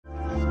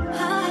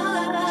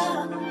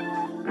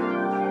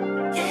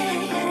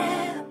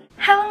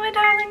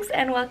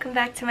and welcome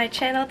back to my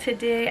channel.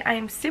 Today I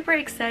am super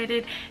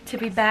excited to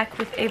be back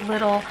with a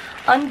little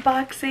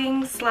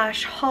unboxing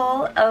slash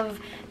haul of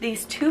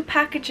these two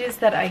packages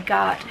that I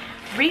got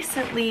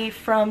recently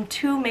from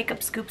two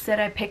makeup scoops that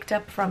I picked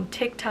up from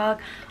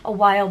TikTok a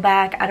while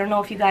back. I don't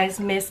know if you guys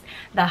missed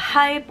the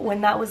hype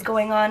when that was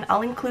going on.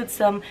 I'll include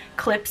some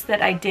clips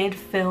that I did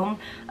film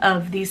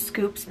of these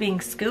scoops being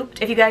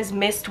scooped if you guys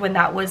missed when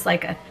that was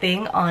like a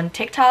thing on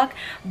TikTok,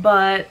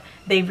 but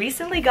they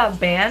recently got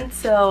banned,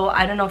 so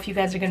I don't know if you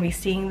guys are going to be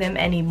seeing them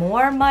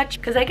anymore much,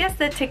 because I guess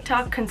that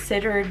TikTok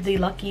considered the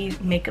Lucky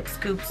makeup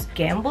scoops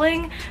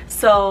gambling,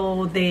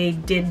 so they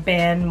did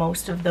ban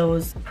most of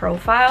those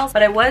profiles.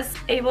 But I was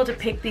able to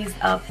pick these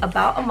up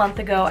about a month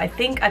ago. I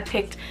think I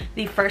picked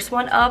the first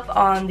one up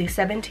on the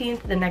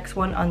 17th, the next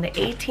one on the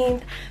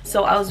 18th,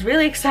 so I was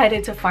really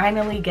excited to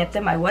finally get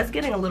them. I was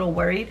getting a little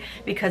worried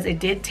because it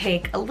did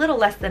take a little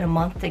less than a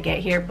month to get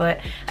here, but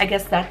I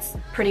guess that's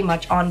pretty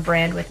much on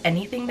brand with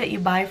anything that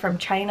you buy from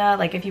China.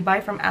 Like if you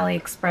buy from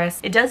AliExpress,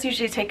 it does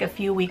usually take a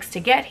few weeks to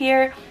get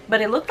here,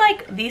 but it looked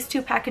like these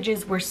two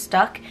packages were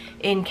stuck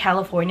in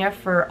California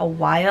for a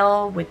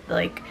while with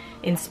like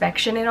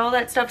inspection and all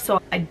that stuff,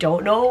 so I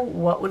don't know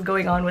what was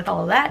going on with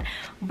all of that,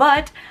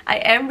 but I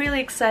am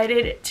really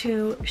excited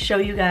to show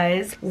you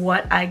guys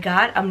what I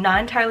got. I'm not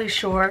entirely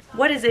sure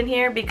what is in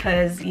here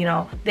because, you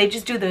know, they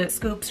just do the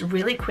scoops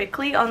really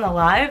quickly on the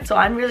live, so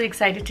I'm really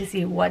excited to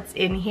see what's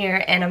in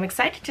here, and I'm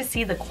excited to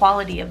see the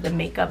quality of the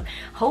makeup.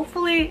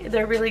 Hopefully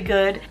they're really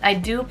good. I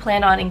do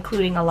plan on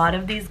including a lot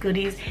of these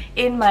goodies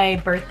in my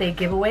birthday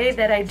giveaway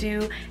that I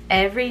do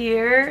every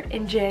year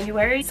in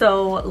January,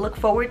 so look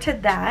forward to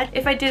that.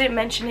 If I didn't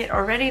mention it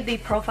already, the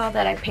profile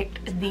that I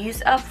picked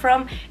these up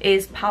from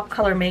is Pop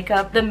Color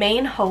Makeup. The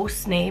main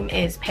host's name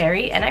is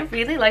Perry, and I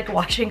really liked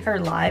watching her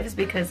lives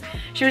because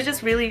she was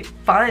just really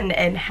fun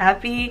and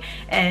happy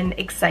and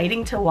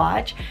exciting to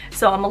watch.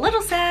 So I'm a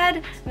little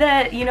sad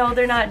that, you know,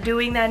 they're not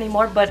doing that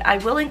anymore, but I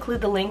will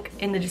include the link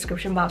in the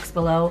description box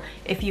below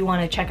if you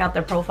want to check out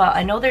their profile.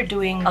 I know they're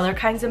doing other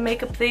kinds of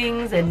makeup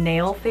things and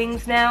nail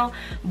things now,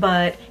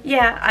 but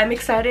yeah, I'm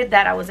excited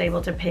that I was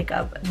able to pick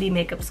up the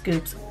makeup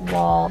scoops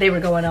while they were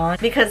going on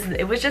because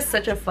it was just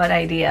such a fun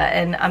idea,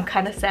 and I'm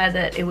kind of sad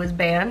that it was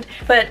banned.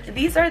 But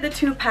these are the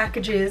two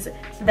packages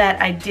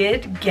that I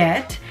did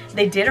get.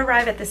 They did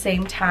arrive at the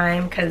same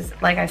time because,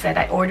 like I said,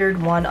 I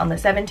ordered one on the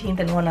 17th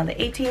and one on the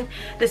 18th.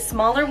 The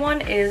smaller one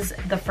is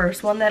the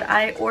first one that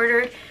I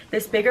ordered.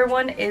 This bigger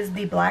one is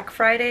the Black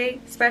Friday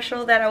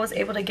special that I was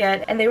able to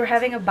get, and they were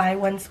having a buy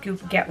one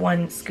scoop get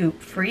one scoop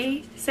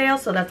free sale,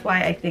 so that's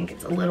why I think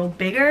it's a little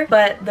bigger.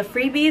 But the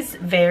freebies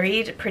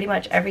varied pretty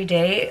much every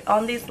day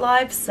on these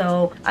lives,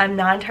 so I'm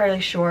not entirely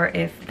sure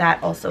if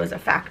that also is a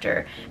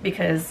factor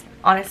because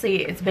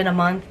honestly it's been a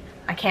month.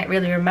 I can't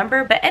really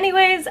remember, but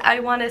anyways,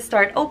 I want to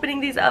start opening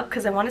these up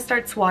because I want to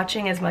start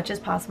swatching as much as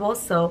possible,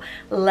 so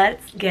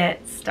let's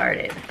get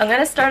started. I'm going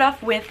to start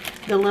off with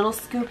the little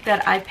scoop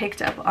that I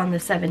picked up on the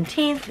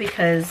 17th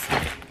because,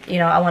 you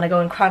know, I want to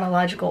go in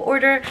chronological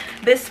order.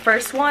 This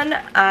first one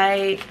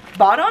I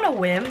bought on a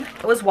whim.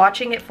 I was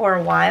watching it for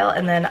a while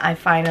and then I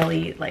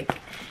finally like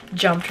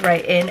jumped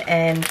right in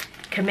and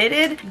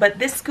committed. But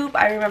this scoop,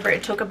 I remember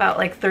it took about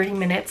like 30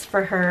 minutes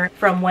for her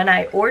from when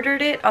I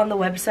ordered it on the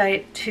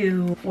website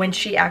to when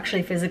she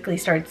actually physically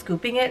started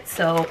scooping it,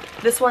 so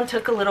this one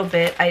took a little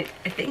bit. I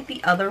think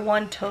the other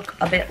one took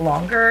a bit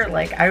longer.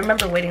 Like I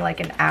remember waiting like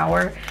an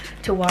hour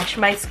to watch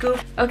my scoop.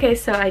 Okay,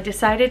 so I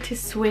decided to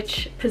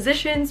switch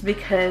positions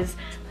because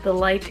the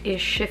light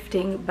is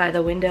shifting by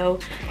the window.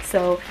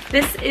 So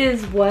this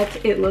is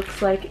what it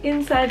looks like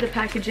inside the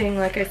packaging.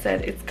 Like I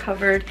said, it's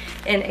covered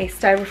in a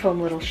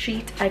styrofoam little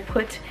sheet. I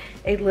put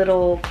a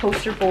little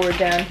poster board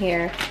down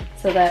here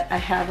so that I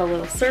have a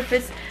little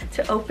surface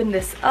to open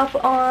this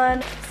up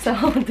on. So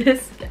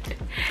this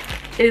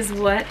is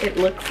what it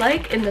looks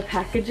like in the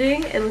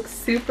packaging. It looks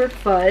super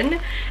fun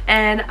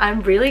and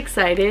I'm really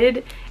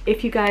excited.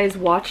 If you guys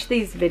watch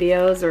these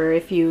videos or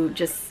if you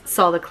just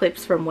saw the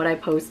clips from what I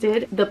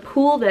posted, the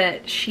pool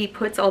that she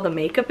puts all the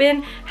makeup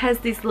in has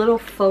these little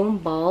foam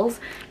balls,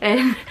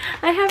 and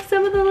I have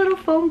some of the little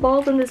foam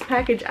balls in this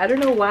package. I don't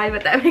know why,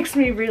 but that makes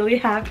me really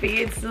happy.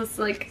 It's just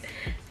like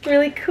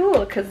really cool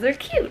because they're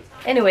cute.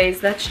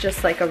 Anyways, that's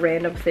just like a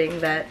random thing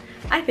that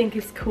I think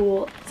is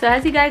cool. So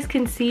as you guys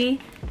can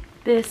see,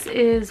 this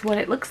is what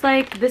it looks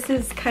like. This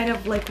is kind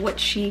of like what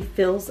she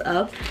fills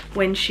up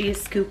when she is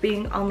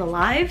scooping on the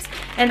lives.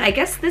 And I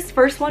guess this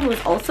first one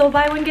was also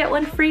buy one get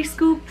one free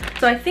scoop.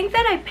 So I think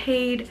that I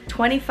paid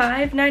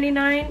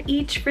 $25.99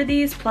 each for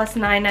these plus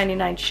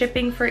 $9.99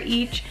 shipping for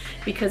each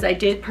because I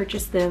did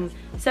purchase them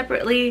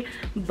separately,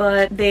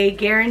 but they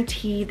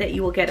guarantee that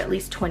you will get at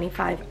least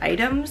 25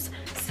 items.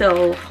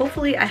 So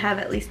hopefully I have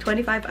at least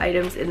 25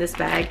 items in this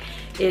bag.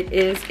 It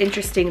is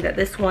interesting that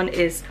this one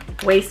is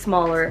way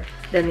smaller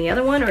than the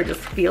other one, or just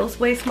feels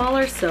way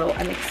smaller. So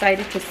I'm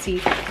excited to see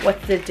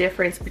what's the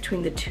difference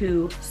between the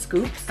two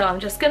scoops. So I'm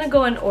just gonna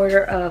go in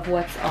order of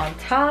what's on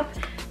top.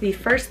 The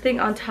first thing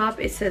on top,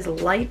 it says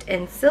light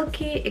and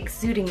silky,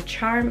 exuding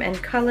charm and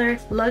color,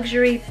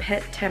 luxury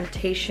pet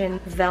temptation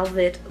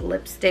velvet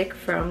lipstick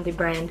from the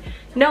brand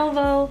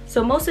Novo.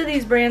 So most of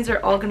these brands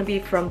are all going to be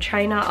from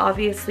China,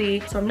 obviously,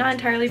 so I'm not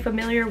entirely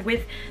familiar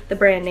with the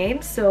brand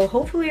names, so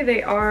hopefully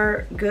they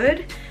are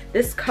good.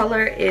 This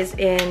color is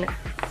in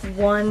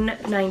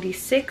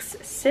 196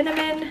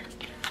 cinnamon.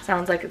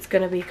 Sounds like it's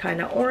gonna be kind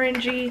of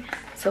orangey.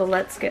 So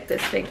let's get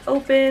this thing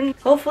open.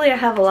 Hopefully I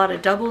have a lot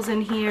of doubles in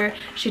here.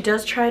 She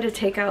does try to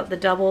take out the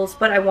doubles,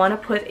 but I want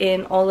to put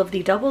in all of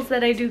the doubles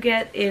that I do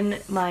get in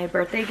my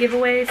birthday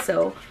giveaway.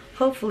 So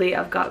hopefully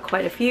I've got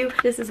quite a few.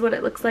 This is what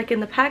it looks like in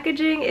the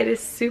packaging. It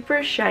is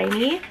super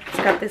shiny. It's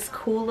got this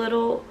cool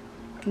little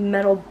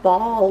metal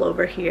ball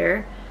over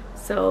here.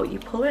 So you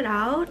pull it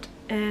out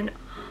and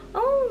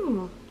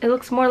oh, it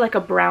looks more like a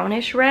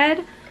brownish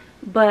red.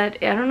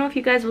 But I don't know if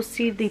you guys will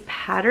see the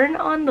pattern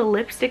on the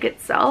lipstick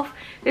itself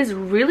is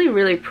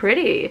really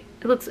pretty.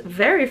 It looks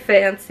very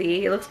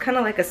fancy. It looks kind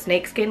of like a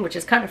snakeskin, which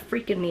is kind of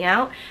freaking me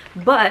out,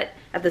 but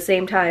at the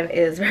same time it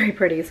is very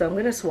pretty. So I'm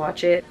gonna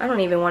swatch it. I don't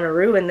even want to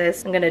ruin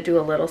this. I'm gonna do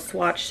a little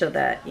swatch so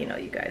that, you know,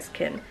 you guys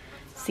can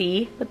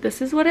see. But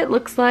this is what it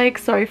looks like.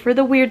 Sorry for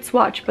the weird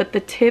swatch, but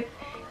the tip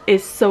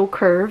is so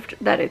curved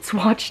that it's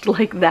swatched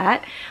like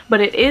that.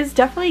 But it is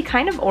definitely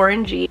kind of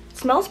orangey.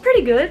 Smells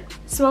pretty good.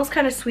 Smells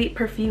kind of sweet,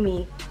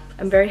 perfumey.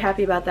 I'm very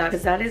happy about that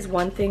because that is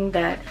one thing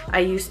that I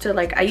used to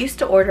like. I used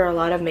to order a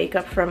lot of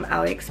makeup from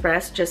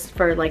AliExpress just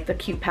for like the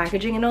cute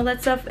packaging and all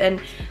that stuff, and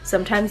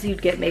sometimes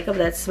you'd get makeup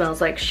that smells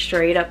like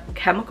straight up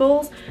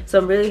chemicals. So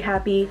I'm really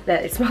happy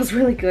that it smells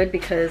really good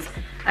because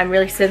I'm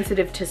really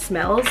sensitive to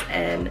smells,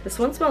 and this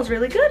one smells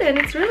really good and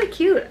it's really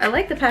cute. I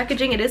like the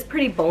packaging. It is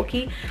pretty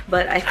bulky,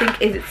 but I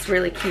think it's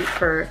really cute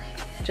for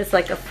just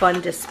like a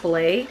fun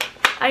display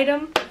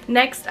item.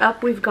 Next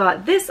up, we've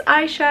got this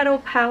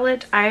eyeshadow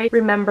palette. I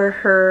remember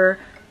her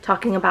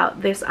talking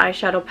about this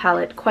eyeshadow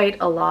palette quite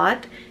a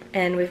lot,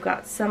 and we've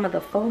got some of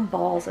the foam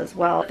balls as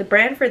well. The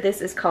brand for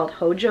this is called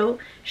Hojo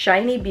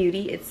Shiny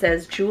Beauty. It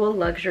says Jewel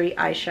Luxury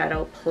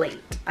Eyeshadow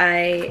Plate.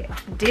 I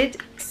did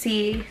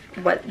see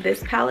what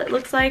this palette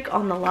looks like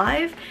on the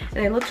live,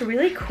 and it looks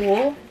really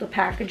cool, the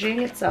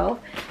packaging itself.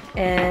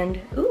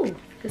 And ooh,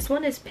 this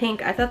one is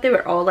pink. I thought they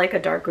were all like a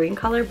dark green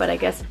color, but I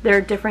guess they're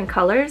different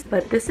colors.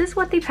 But this is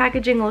what the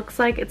packaging looks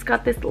like. It's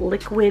got this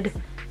liquid,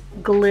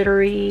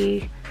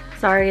 glittery,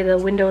 sorry, the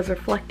window is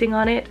reflecting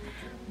on it,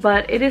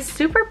 but it is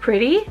super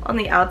pretty on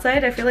the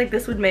outside. I feel like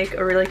this would make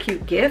a really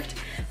cute gift.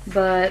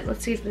 But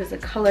let's see if there's a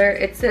color.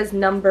 It says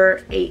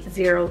number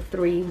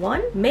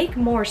 8031. Make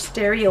more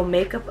stereo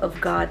makeup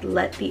of God.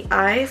 Let the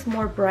eyes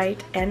more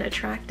bright and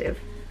attractive,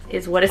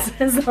 is what it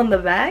says on the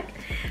back.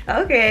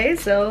 Okay,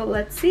 so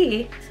let's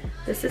see.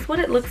 This is what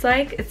it looks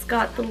like. It's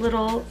got the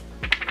little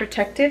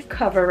protective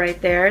cover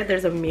right there.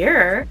 There's a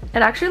mirror.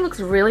 It actually looks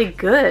really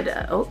good.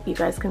 Oh, you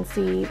guys can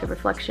see the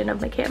reflection of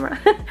my camera.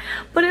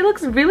 But it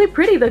looks really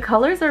pretty. The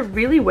colors are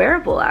really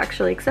wearable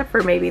actually, except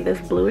for maybe this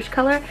bluish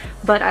color.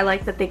 But I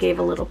like that they gave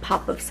a little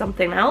pop of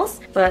something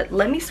else. But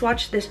let me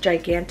swatch this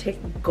gigantic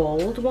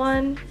gold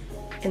one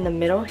in the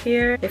middle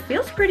here. It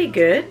feels pretty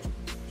good.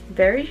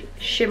 Very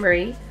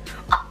shimmery.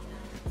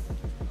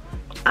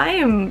 I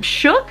am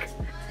shook.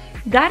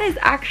 That is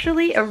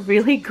actually a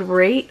really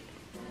great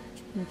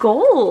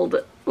gold.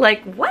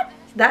 Like, what?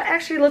 That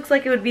actually looks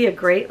like it would be a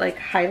great like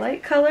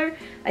highlight color.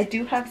 I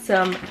do have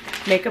some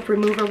makeup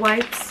remover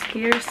wipes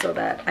here so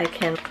that I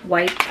can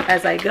wipe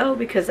as I go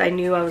because I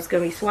knew I was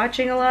going to be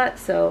swatching a lot,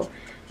 so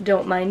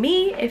don't mind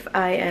me if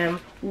I am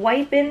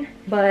wiping.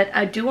 But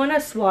I do want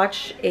to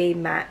swatch a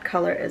matte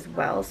color as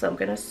well, so I'm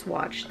going to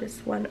swatch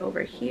this one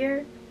over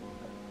here.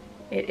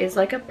 It is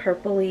like a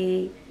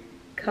purpley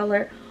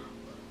color.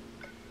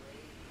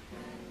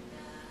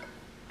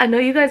 I know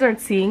you guys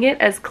aren't seeing it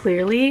as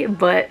clearly,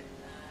 but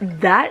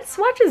that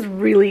swatch is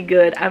really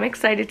good. I'm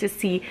excited to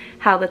see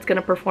how that's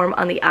gonna perform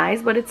on the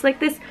eyes, but it's like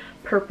this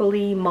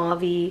purpley,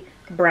 mauvey,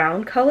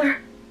 brown color.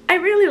 I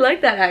really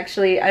like that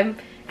actually. I'm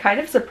kind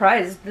of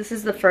surprised. This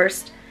is the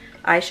first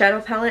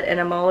eyeshadow palette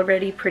and I'm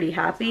already pretty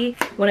happy.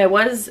 When I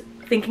was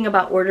thinking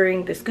about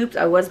ordering the scoops,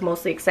 I was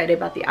mostly excited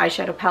about the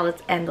eyeshadow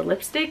palettes and the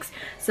lipsticks.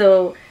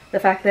 So the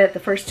fact that the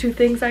first two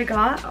things I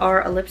got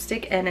are a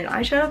lipstick and an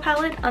eyeshadow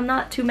palette, I'm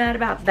not too mad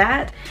about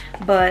that,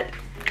 but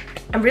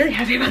I'm really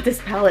happy about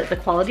this palette. The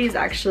quality is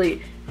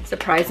actually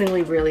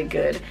surprisingly really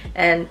good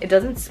and it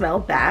doesn't smell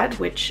bad,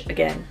 which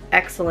again,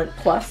 excellent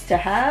plus to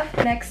have.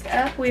 Next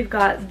up, we've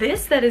got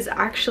this that is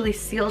actually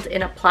sealed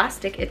in a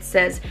plastic. It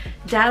says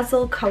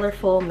Dazzle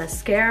Colorful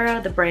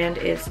Mascara. The brand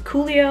is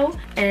Coolio,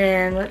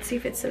 and let's see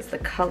if it says the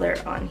color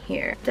on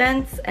here.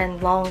 Dense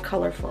and long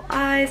colorful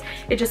eyes.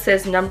 It just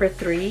says number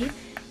 3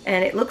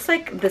 and it looks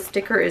like the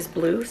sticker is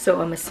blue,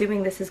 so I'm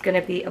assuming this is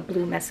gonna be a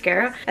blue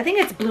mascara. I think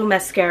it's blue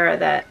mascara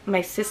that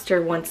my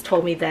sister once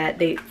told me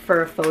that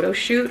for a photo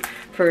shoot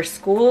for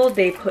school,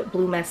 they put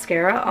blue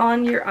mascara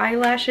on your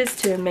eyelashes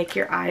to make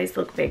your eyes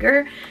look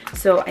bigger.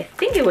 So I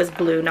think it was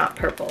blue, not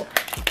purple.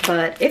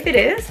 But if it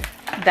is,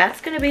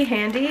 that's gonna be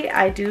handy.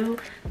 I do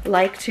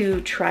like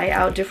to try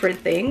out different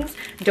things.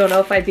 Don't know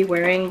if I'd be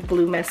wearing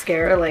blue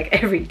mascara like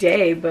every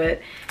day,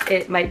 but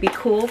it might be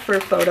cool for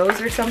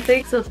photos or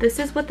something. So this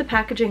is what the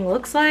packaging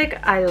looks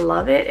like. I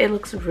love it. It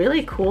looks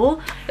really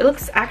cool. It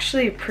looks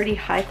actually pretty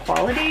high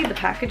quality, the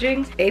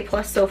packaging.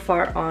 A+ so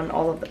far on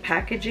all of the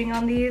packaging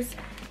on these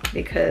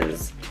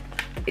because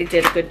it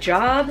did a good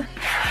job.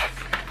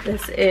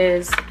 This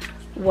is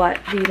what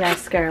the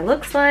mascara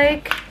looks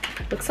like.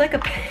 Looks like a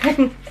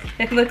pen.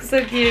 It looks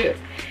so cute.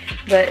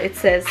 But it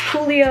says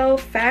Coolio,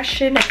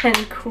 fashion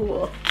and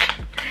cool.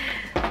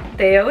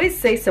 They always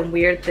say some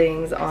weird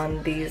things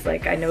on these.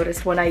 Like I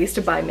noticed when I used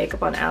to buy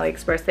makeup on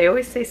AliExpress, they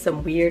always say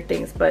some weird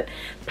things, but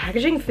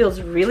packaging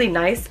feels really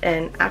nice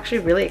and actually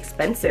really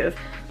expensive.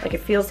 Like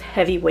it feels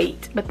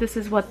heavyweight. But this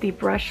is what the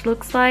brush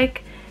looks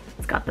like.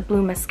 It's got the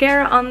blue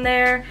mascara on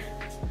there.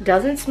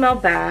 Doesn't smell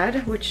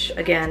bad, which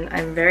again,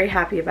 I'm very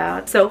happy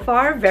about. So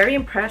far, very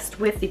impressed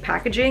with the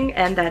packaging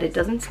and that it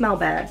doesn't smell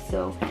bad,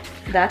 so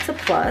that's a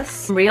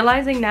plus. I'm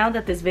realizing now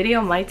that this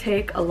video might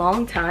take a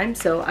long time,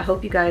 so I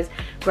hope you guys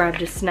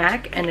grabbed a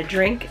snack and a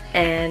drink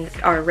and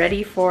are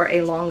ready for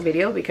a long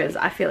video because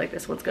I feel like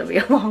this one's gonna be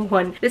a long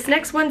one. This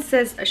next one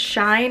says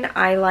SHEIN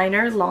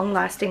eyeliner,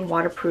 long-lasting,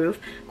 waterproof,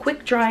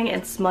 quick drying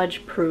and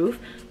smudge proof,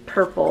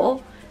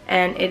 purple,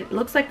 and it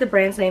looks like the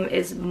brand's name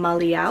is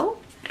Maliao.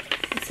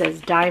 It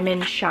says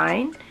Diamond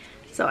Shine,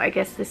 so I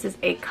guess this is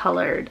a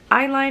colored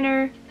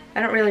eyeliner. I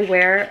don't really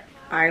wear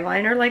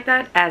eyeliner like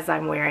that as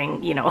I'm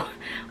wearing, you know,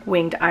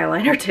 winged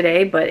eyeliner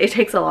today, but it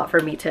takes a lot for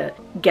me to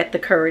get the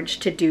courage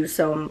to do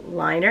some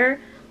liner.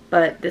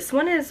 But this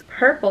one is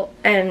purple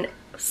and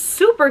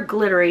super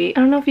glittery.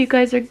 I don't know if you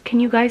guys are, can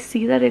you guys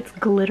see that it's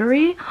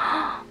glittery?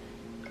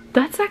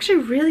 That's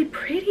actually really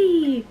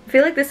pretty. I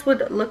feel like this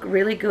would look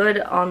really good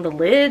on the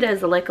lid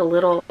as like a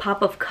little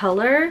pop of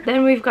color.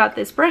 Then we've got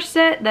this brush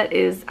set that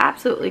is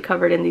absolutely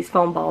covered in these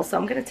foam balls, so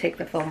I'm gonna take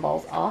the foam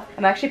balls off.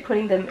 I'm actually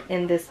putting them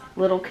in this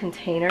little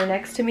container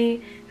next to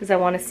me because I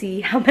want to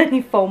see how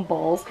many foam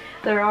balls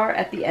there are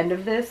at the end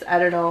of this. I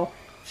don't know,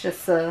 it's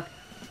just a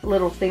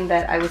little thing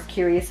that I was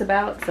curious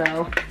about,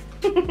 so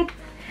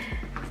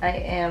I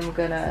am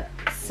gonna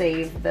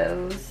save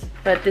those.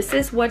 But this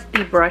is what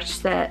the brush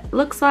set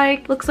looks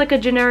like. Looks like a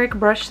generic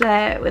brush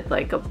set with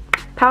like a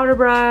powder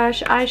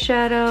brush,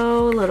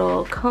 eyeshadow,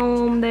 little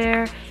comb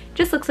there.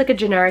 Just looks like a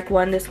generic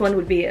one. This one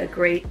would be a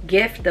great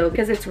gift though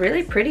because it's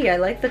really pretty. I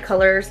like the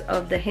colors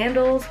of the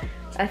handles.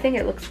 I think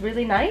it looks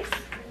really nice.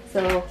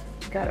 So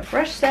got a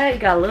brush set, you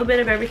got a little bit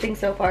of everything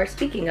so far.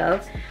 Speaking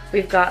of,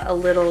 we've got a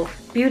little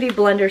beauty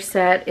blender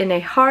set in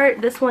a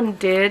heart. This one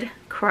did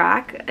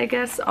crack, I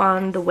guess,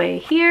 on the way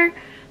here,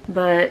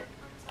 but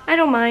I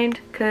don't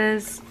mind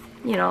because,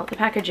 you know, the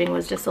packaging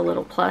was just a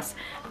little plus.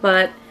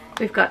 But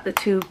we've got the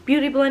two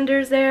beauty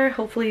blenders there.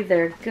 Hopefully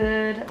they're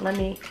good. Let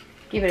me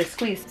give it a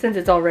squeeze since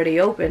it's already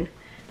open.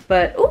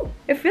 But ooh,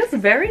 it feels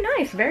very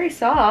nice, very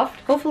soft.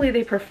 Hopefully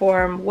they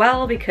perform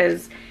well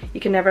because you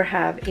can never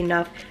have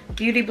enough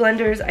beauty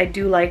blenders. I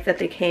do like that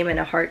they came in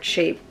a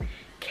heart-shaped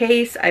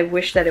case. I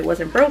wish that it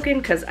wasn't broken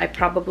because I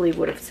probably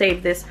would have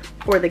saved this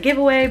for the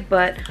giveaway,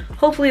 but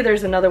hopefully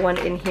there's another one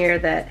in here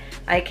that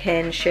I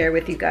can share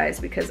with you guys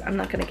because I'm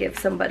not gonna give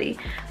somebody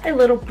a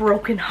little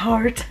broken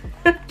heart.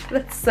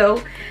 That's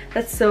so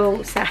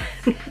sad.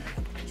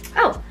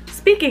 Oh,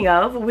 speaking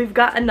of, we've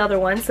got another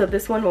one, so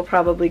this one will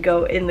probably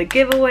go in the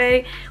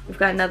giveaway. We've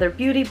got another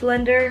beauty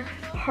blender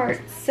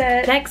heart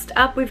set. Next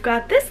up, we've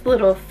got this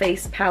little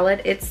face palette.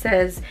 It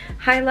says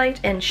highlight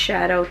and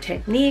shadow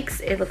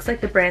techniques. It looks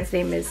like the brand's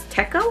name is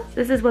xoxo.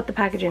 This is what the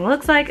packaging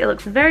looks like. It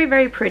looks very,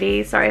 very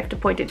pretty. Sorry, I have to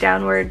point it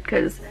downward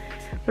because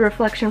the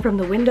reflection from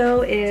the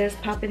window is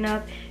popping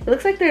up. It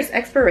looks like there's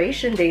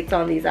expiration dates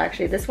on these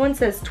actually. This one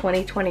says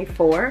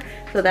 2024,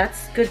 so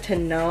that's good to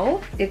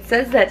know. It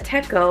says that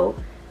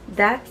xoxo,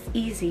 that's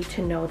easy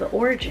to know the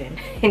origin,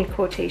 in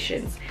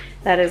quotations.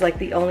 That is like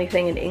the only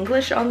thing in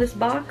English on this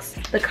box.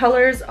 The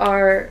colors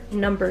are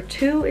number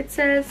 2, it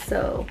says,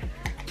 so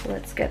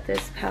let's get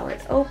this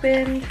palette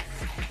opened.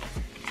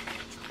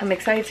 I'm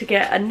excited to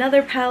get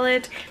another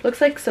palette.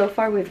 Looks like so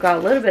far we've got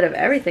a little bit of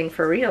everything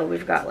for real.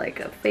 We've got like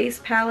a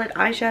face palette,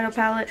 eyeshadow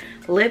palette,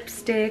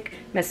 lipstick,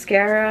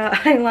 mascara,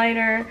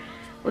 eyeliner.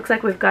 Looks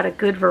like we've got a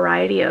good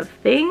variety of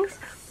things.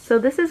 So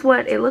this is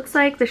what it looks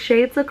like. The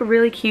shades look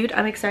really cute.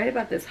 I'm excited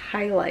about this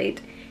highlight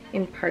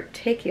in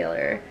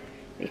particular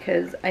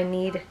because I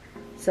need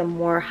some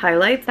more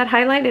highlights. That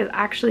highlight is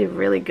actually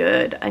really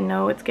good. I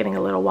know it's getting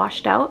a little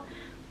washed out,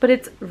 but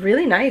it's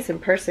really nice in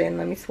person.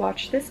 Let me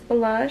swatch this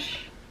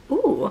blush.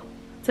 Ooh,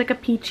 it's like a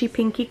peachy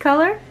pinky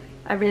color.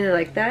 I really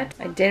like that.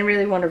 I didn't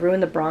really want to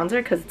ruin the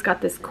bronzer because it's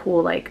got this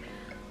cool like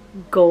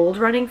gold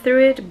running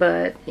through it,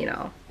 but you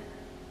know,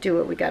 do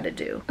what we gotta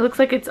do. It looks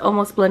like it's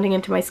almost blending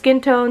into my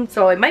skin tone,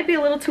 so it might be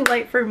a little too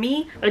light for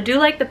me. I do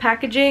like the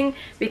packaging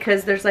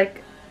because there's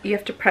like, you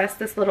have to press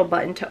this little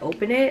button to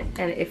open it,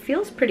 and it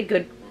feels pretty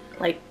good,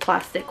 like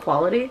plastic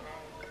quality.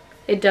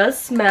 It does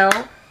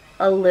smell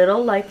a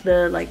little like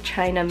the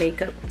China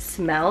makeup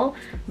smell,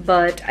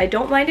 but I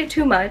don't mind it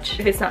too much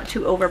if it's not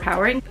too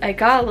overpowering. I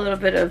got a little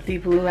bit of the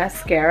blue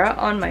mascara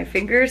on my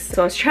fingers,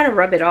 so I was trying to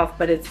rub it off,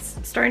 but it's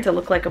starting to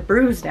look like a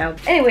bruise now.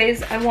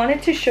 Anyways, I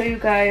wanted to show you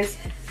guys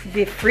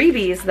the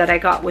freebies that I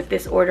got with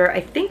this order.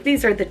 I think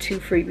these are the 2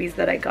 freebies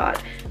that I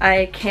got.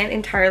 I can't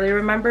entirely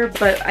remember,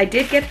 but I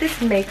did get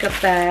this makeup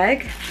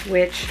bag,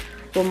 which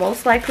will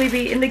most likely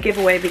be in the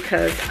giveaway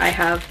because I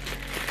have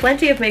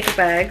plenty of makeup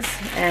bags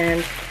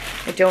and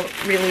I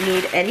don't really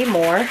need any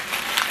more.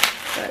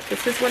 But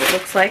this is what it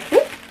looks like.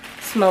 Ooh,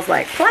 smells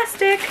like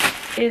plastic.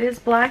 It is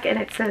black and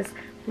it says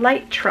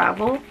light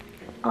travel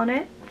on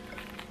it.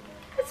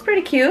 It's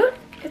pretty cute.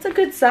 It's a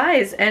good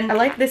size, and I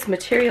like this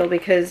material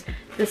because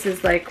this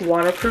is like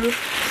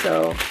waterproof,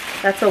 so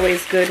that's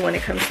always good when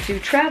it comes to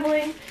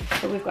traveling.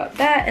 So we've got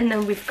that, and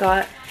then we've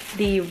got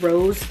the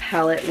rose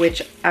palette,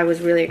 which I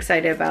was really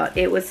excited about.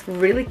 It was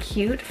really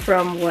cute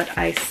from what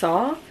I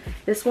saw.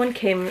 This one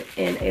came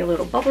in a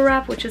little bubble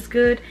wrap, which is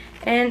good,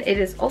 and it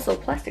is also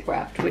plastic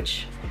wrapped,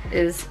 which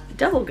is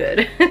double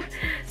good.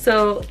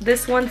 So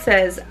this one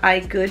says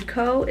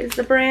iGoodCo is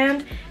the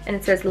brand, and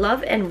it says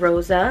Love and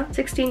Rosa,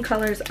 16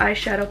 colors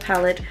eyeshadow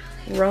palette,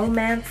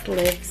 romance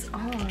lives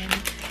on.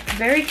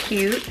 Very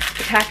cute.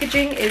 The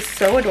packaging is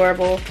so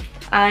adorable.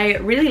 I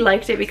really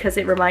liked it because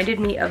it reminded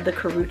me of the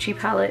Karuchi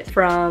palette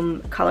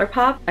from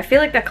ColourPop. I feel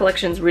like that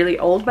collection's really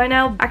old by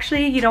now.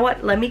 Actually, you know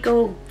what? Let me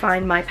go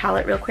find my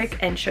palette real quick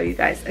and show you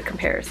guys a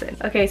comparison.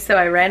 Okay, so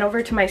I ran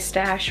over to my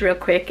stash real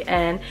quick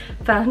and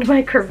found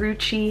my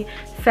Karuchi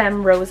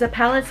Femme Rosa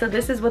palette. So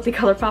this is what the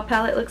ColourPop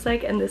palette looks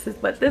like, and this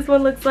is what this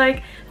one looks like.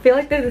 I feel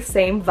like they're the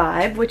same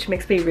vibe, which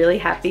makes me really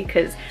happy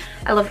because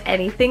I love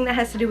anything that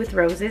has to do with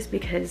roses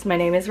because my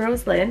name is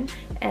Rose Lynne,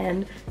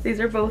 and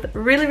these are both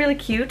really, really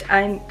cute.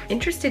 I'm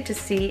interested to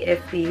see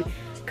if the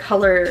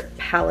color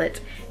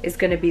palette is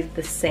going to be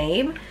the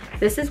same.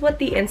 This is what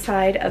the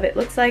inside of it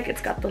looks like.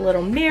 It's got the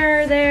little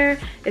mirror there.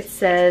 It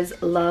says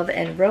Love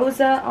and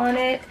Rosa on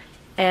it,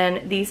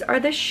 and these are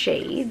the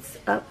shades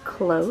up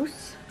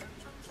close.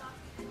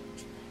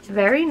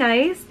 Very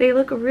nice. They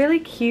look really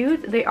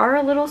cute. They are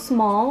a little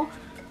small,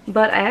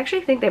 but I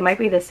actually think they might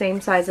be the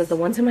same size as the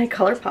ones in my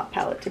ColourPop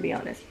palette, to be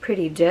honest.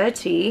 Pretty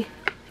dirty,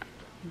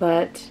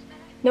 but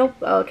nope.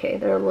 Okay,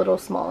 they're a little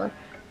smaller.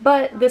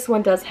 But this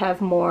one does have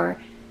more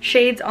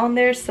shades on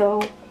there,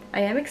 so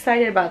I am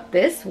excited about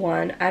this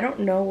one. I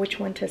don't know which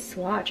one to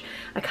swatch.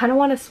 I kind of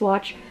want to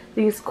swatch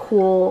these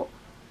cool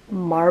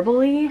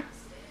marbly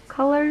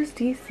colors.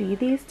 Do you see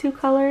these 2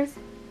 colors?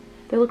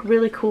 They look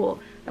really cool.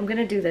 I'm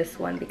gonna do this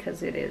one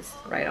because it is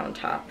right on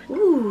top.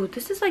 Ooh,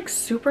 this is like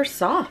super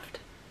soft.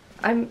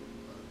 I'm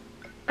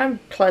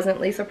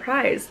pleasantly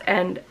surprised,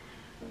 and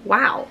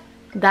wow,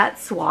 that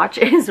swatch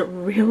is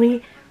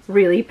really,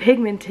 really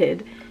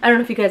pigmented. I don't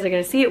know if you guys are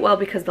gonna see it well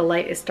because the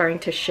light is starting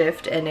to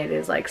shift and it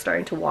is like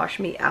starting to wash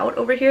me out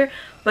over here,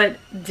 but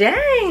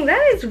dang,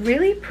 that is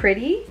really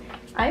pretty.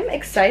 I'm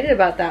excited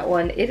about that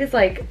one. It is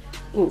like,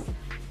 ooh,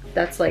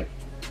 that's like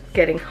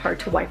getting hard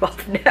to wipe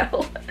off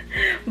now.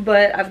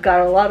 But I've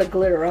got a lot of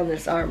glitter on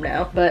this arm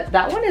now. But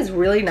that one is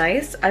really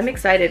nice. I'm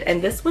excited,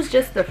 and this was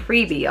just the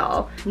freebie,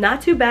 y'all.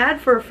 Not too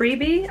bad for a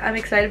freebie. I'm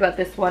excited about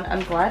this one.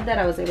 I'm glad that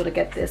I was able to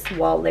get this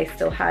while they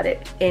still had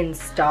it in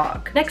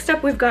stock. Next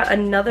up, we've got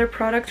another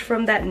product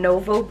from that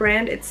Novo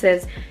brand. It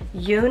says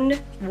Yun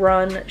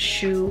Run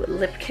Shoe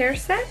Lip Care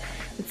Set.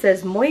 It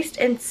says moist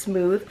and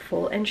smooth,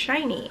 full and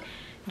shiny.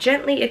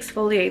 Gently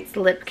exfoliates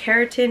lip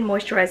keratin,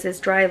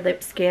 moisturizes dry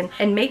lip skin,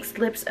 and makes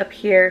lips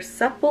appear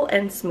supple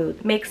and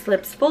smooth. Makes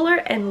lips fuller,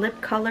 and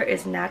lip color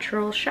is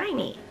natural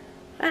shiny.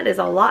 That is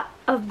a lot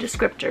of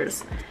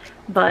descriptors.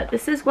 But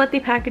this is what the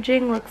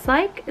packaging looks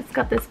like. It's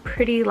got this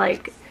pretty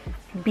like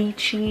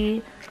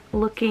beachy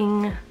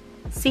looking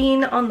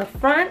scene on the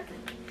front.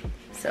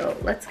 So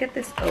let's get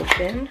this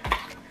open.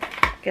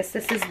 I guess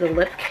this is the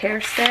lip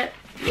care set.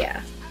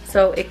 Yeah.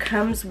 So it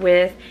comes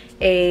with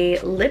a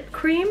lip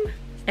cream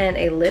and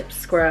a lip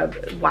scrub.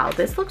 Wow,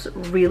 this looks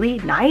really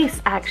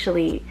nice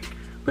actually.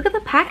 Look at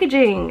the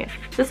packaging.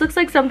 This looks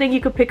like something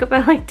you could pick up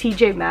at like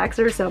TJ Maxx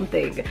or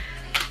something.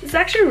 It's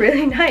actually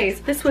really nice.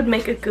 This would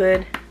make a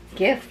good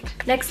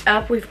gift. Next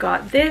up, we've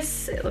got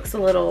this. It looks a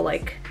little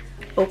like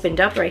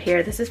opened up right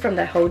here. This is from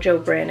the Hojo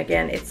brand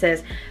again. It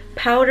says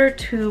Powder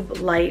Tube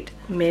Light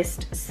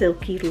Mist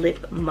Silky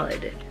Lip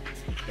Mud.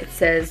 It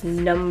says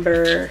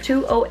number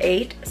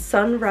 208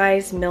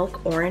 Sunrise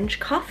Milk Orange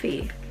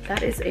Coffee.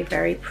 That is a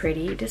very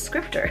pretty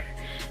descriptor.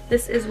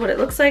 This is what it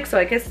looks like. So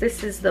I guess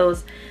this is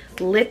those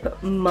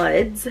lip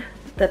muds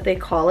that they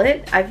call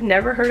it. I've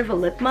never heard of a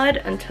lip mud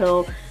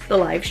until the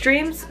live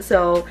streams,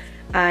 so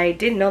I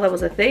didn't know that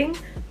was a thing,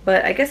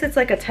 but I guess it's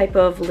like a type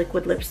of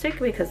liquid lipstick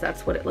because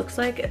that's what it looks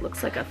like. It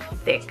looks like a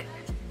thick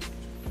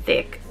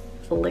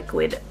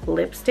liquid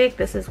lipstick.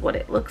 This is what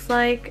it looks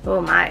like.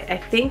 Oh my, I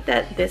think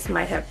that this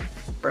might have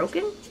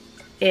broken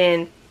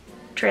in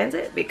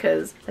transit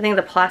because I think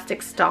the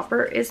plastic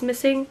stopper is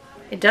missing.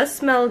 It does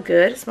smell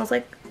good. It smells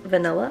like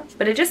vanilla,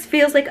 but it just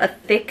feels like a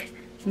thick,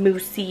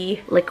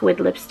 moussey liquid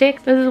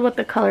lipstick. This is what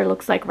the color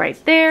looks like right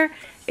there.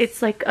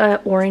 It's like a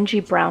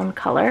orangey brown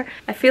color.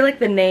 I feel like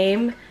the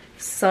name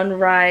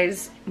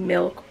Sunrise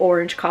Milk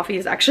Orange Coffee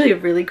is actually a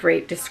really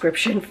great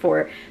description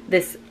for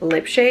this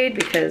lip shade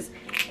because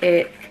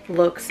it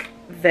looks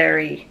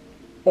very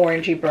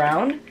orangey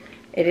brown.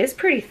 It is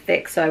pretty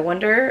thick, so I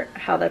wonder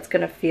how that's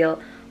gonna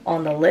feel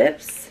on the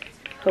lips.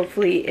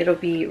 Hopefully it'll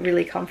be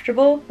really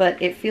comfortable,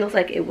 but it feels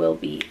like it will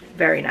be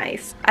very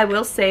nice. I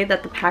will say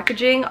that the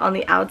packaging on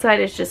the outside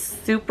is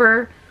just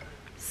super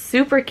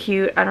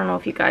cute. I don't know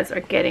if you guys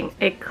are getting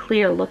a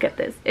clear look at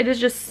this. It is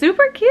just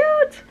super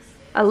cute.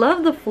 I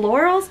love the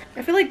florals.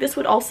 I feel like this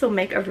would also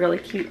make a really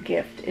cute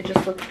gift. It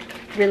just looks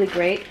really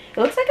great. It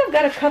looks like I've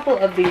got a couple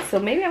of these, so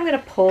maybe I'm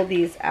gonna pull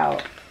these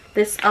out.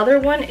 This other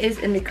one is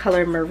in the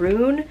color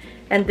maroon,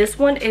 and this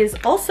one is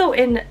also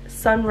in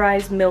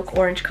Sunrise Milk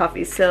Orange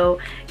Coffee. So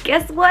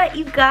guess what,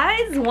 you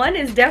guys? One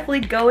is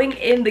definitely going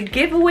in the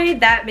giveaway.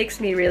 That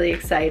makes me really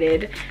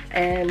excited.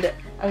 And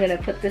I'm gonna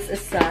put this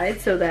aside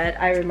so that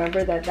I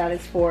remember that that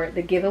is for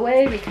the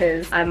giveaway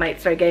because I might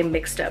start getting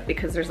mixed up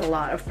because there's a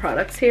lot of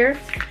products here.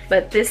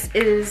 But this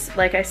is,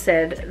 like I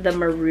said, the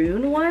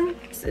maroon one.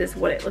 This is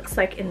what it looks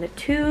like in the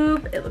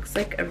tube. It looks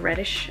like a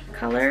reddish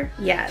color.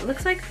 Yeah, it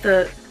looks like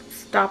the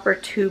stopper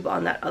tube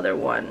on that other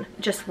one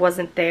just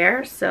wasn't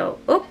there. So,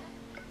 oh,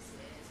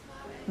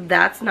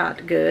 that's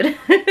not good.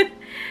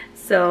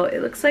 So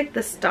it looks like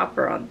the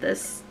stopper on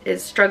this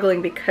is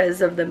struggling because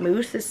of the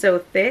mousse is so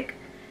thick.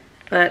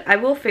 But I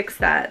will fix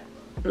that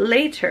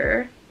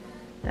later.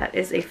 That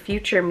is a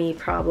future me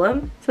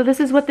problem. So this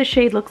is what the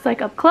shade looks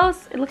like up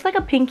close. It looks like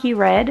a pinky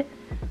red.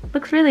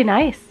 Looks really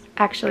nice,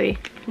 actually.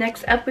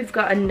 Next up, we've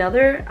got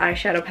another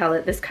eyeshadow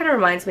palette. This kind of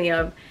reminds me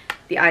of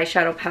the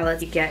eyeshadow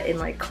palettes you get in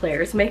like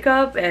Claire's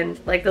makeup and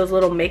like those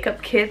little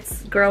makeup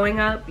kits growing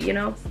up, you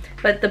know?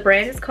 But the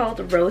brand is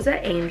called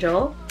Rosa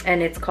Angel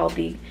and it's called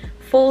the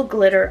Full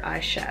Glitter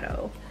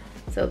Eyeshadow.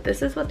 So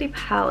this is what the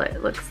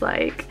palette looks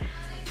like.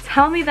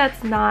 Tell me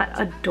that's not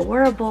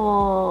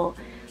adorable.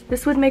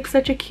 This would make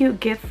such a cute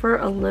gift for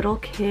a little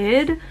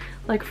kid,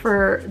 like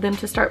for them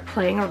to start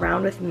playing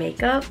around with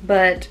makeup.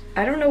 But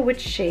I don't know which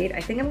shade. I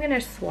think I'm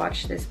gonna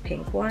swatch this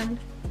pink one.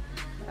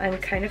 I'm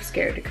kind of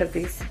scared because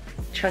these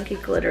chunky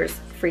glitters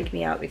freak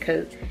me out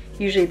because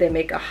usually they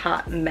make a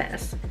hot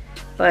mess.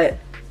 But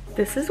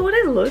this is what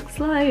it looks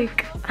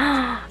like.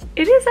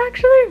 It is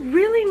actually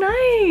really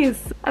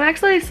nice. I'm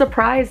actually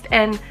surprised,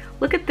 and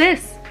look at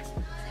this.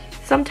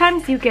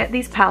 Sometimes you get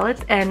these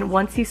palettes and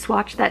once you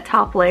swatch that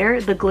top layer,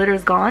 the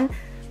glitter's gone.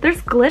 There's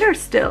glitter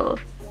still.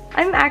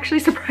 I'm actually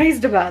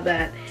surprised about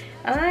that.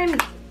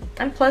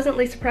 I'm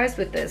pleasantly surprised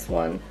with this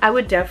one. I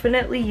would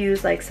definitely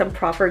use like some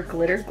proper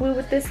glitter glue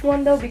with this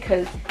one though,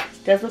 because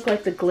it does look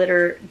like the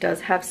glitter does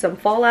have some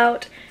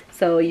fallout,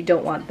 so you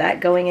don't want that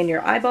going in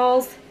your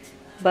eyeballs.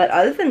 But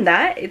other than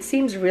that, it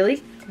seems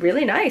really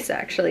nice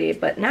actually.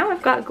 But now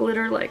I've got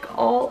glitter like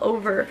all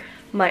over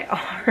my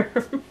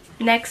arm.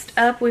 Next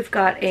up, we've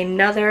got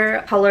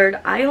another colored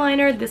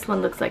eyeliner. This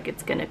one looks like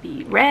it's gonna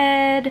be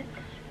red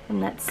from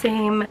that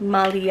same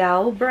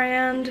Maliao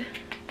brand.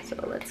 So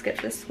let's get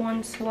this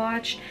one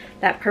swatched.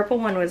 That purple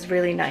one was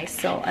really nice,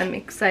 so I'm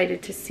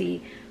excited to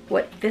see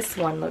what this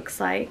one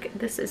looks like.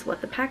 This is what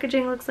the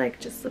packaging looks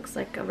like. Just looks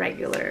like a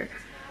regular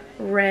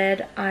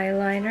red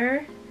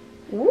eyeliner.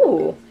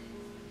 Ooh,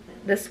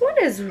 this one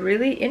is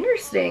really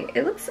interesting.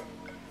 It looks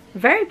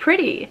very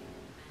pretty.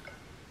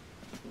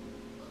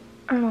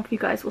 I don't know if you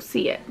guys will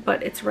see it,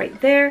 but it's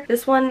right there.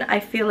 This one I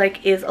feel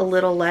like is a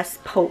little less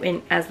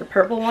potent as the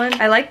purple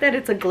one. I like that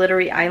it's a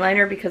glittery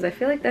eyeliner because I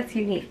feel like that's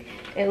unique.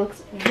 It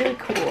looks really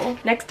cool.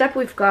 Next up,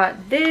 we've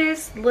got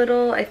this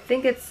little, I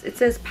think it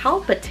says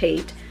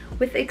Palpitate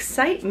with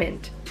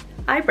Excitement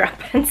eyebrow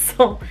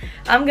pencil.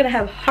 I'm gonna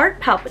have heart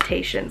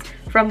palpitations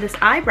from this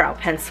eyebrow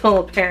pencil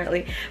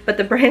apparently, but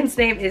the brand's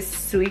name is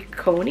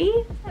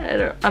Suiconi.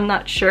 I'm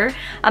not sure.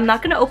 I'm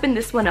not gonna open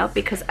this one up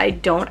because I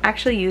don't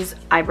actually use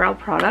eyebrow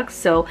products,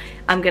 so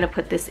I'm gonna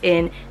put this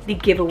in the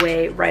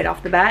giveaway right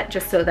off the bat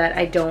just so that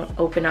I don't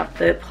open up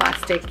the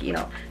plastic, you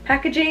know,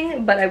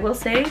 packaging. But I will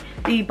say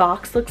the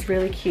box looks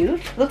really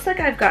cute. Looks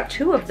like I've got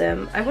two of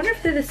them. I wonder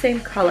if they're the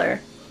same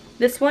color.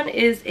 This one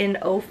is in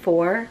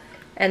 04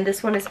 and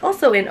this one is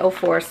also in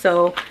 04,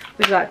 so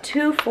we've got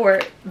two for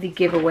the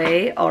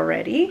giveaway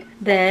already.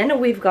 Then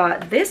we've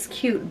got this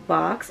cute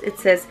box. It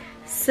says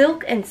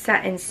Silk and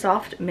Satin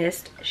Soft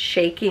Mist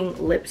Shaking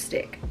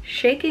Lipstick.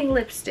 Shaking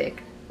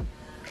lipstick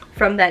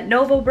from that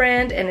Novo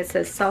brand, and it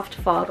says Soft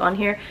Fog on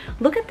here.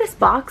 Look at this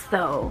box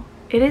though.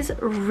 It is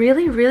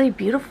really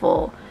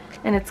beautiful,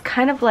 and it's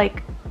kind of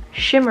like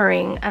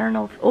shimmering. I don't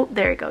know if, oh,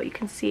 there you go, you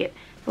can see it.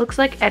 It looks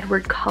like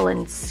Edward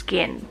Cullen's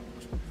skin,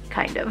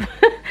 kind of.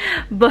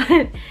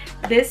 But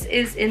this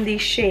is in the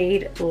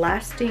shade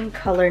Lasting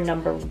Color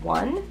number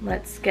 1.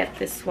 Let's get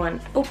this one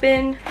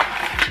open.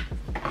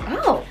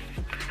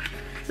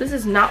 This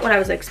is not what I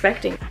was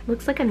expecting.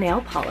 Looks like a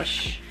nail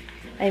polish.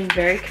 I'm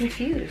very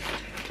confused.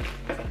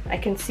 I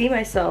can see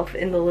myself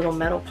in the little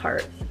metal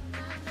part.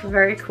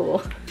 Very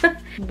cool.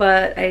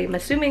 But I'm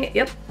assuming,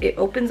 yep, it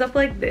opens up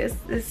like this.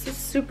 This is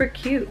super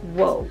cute.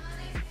 Whoa.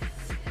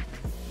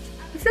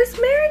 It says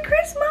Merry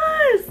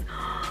Christmas!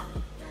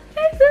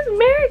 It says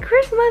Merry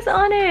Christmas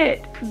on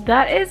it!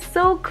 That is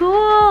so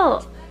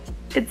cool!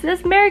 It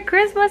says Merry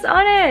Christmas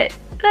on it!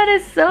 That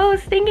is so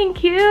stinking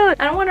cute!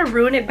 I don't want to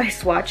ruin it by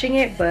swatching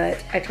it,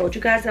 but I told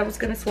you guys I was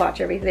going to swatch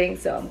everything,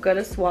 so I'm going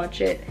to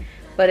swatch it.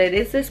 But it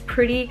is this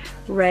pretty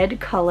red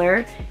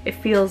color. It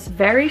feels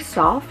very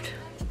soft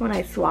when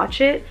I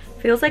swatch it.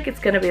 Feels like it's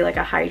gonna be like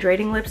a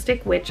hydrating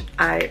lipstick, which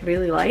I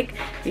really like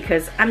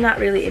because I'm not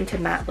really into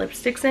matte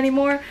lipsticks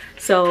anymore.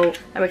 So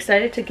I'm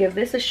excited to give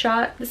this a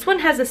shot. This one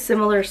has a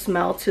similar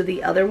smell to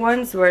the other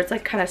ones where it's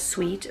like kind of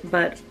sweet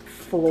but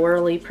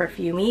florally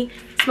perfumey.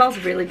 It smells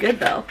really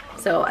good though.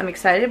 So I'm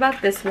excited about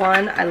this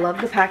one. I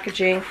love the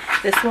packaging.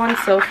 This one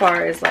so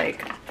far is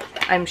like,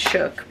 I'm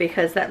shook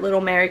because that little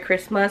Merry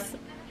Christmas,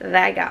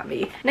 that got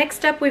me.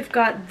 Next up we've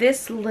got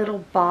this little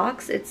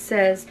box. It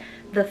says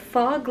the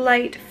fog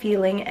light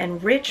feeling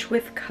and rich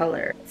with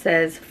color. It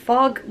says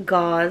fog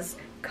gauze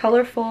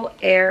colorful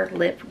air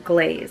lip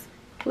glaze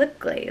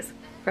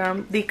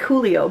from the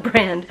Coolio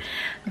brand.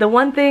 The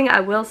one thing I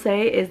will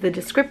say is the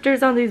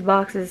descriptors on these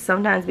boxes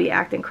sometimes be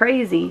acting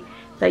crazy,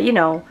 but you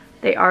know,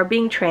 they are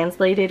being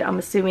translated, I'm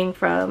assuming,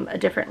 from a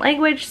different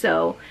language,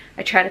 so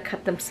I try to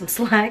cut them some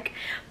slack.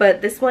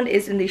 But this one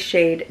is in the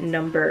shade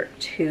number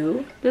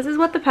 2. This is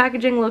what the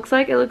packaging looks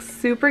like. It looks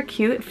super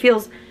cute. It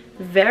feels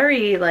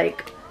very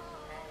like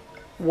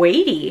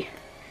weighty.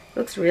 It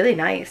looks really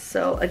nice.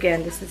 So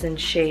again, this is in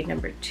shade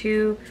number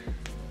 2.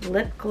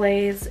 Lip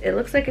glaze. It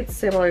looks like it's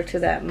similar to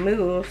that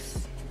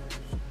mousse.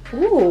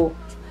 Ooh,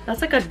 that's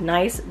like a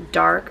nice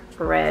dark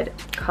red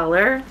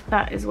color.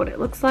 That is what it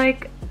looks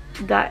like.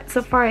 That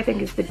so far I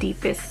think is the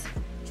deepest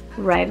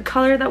red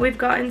color that we've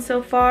gotten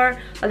so far,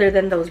 other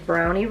than those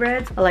brownie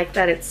reds. I like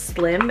that it's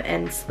slim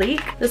and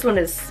sleek. This one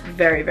is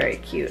very, very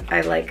cute.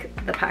 I like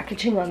the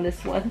packaging on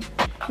this one.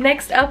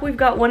 Next up, we've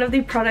got one of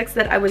the products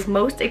that I was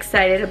most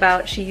excited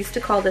about. She used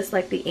to call this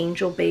like the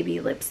Angel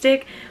Baby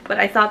lipstick, but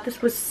I thought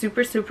this was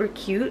super, super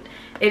cute.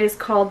 It is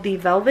called the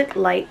Velvet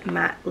Light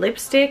Matte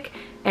Lipstick,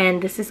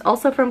 and this is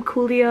also from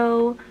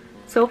Coolio.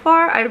 So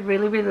far, I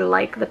really, really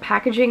like the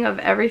packaging of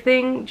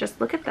everything. Just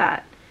look at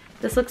that.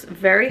 This looks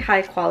very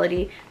high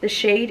quality. The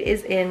shade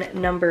is in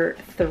number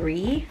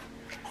 3.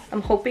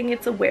 I'm hoping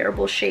it's a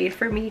wearable shade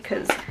for me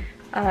because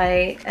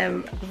I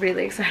am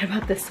really excited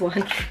about this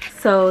one.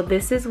 So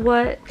this is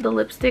what the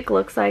lipstick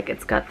looks like.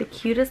 It's got the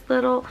cutest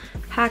little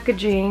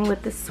packaging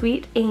with the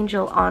sweet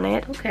angel on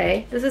it.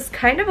 Okay, this is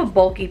kind of a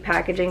bulky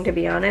packaging to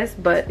be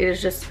honest, but it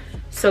is just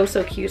so,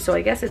 so cute. So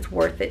I guess it's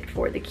worth it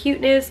for the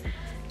cuteness.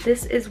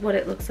 This is what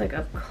it looks like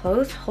up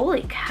close.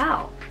 Holy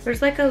cow.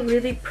 There's like a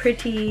really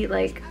pretty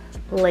like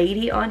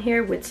lady on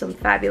here with some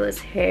fabulous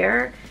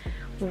hair.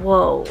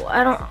 Whoa,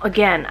 I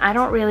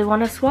don't really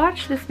want to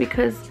swatch this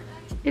because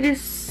it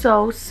is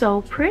so,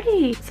 so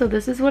pretty. So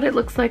this is what it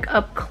looks like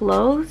up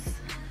close.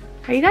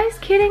 Are you guys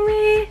kidding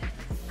me?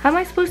 How am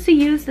I supposed to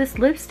use this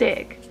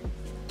lipstick?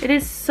 It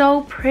is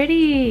so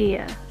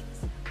pretty.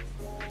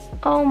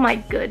 Oh my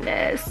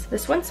goodness.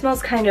 This one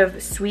smells kind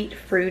of sweet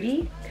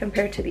fruity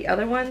compared to the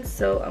other ones,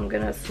 so I'm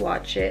gonna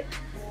swatch it.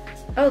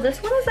 Oh,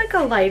 this one is like a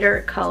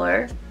lighter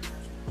color,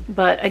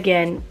 but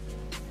again,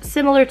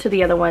 similar to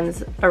the other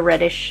ones, a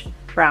reddish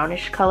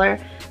brownish color,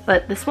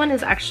 but this one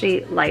is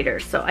actually lighter,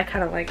 so I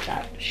kind of like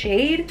that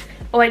shade.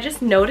 Oh, I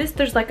just noticed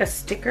there's like a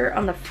sticker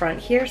on the front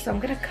here, so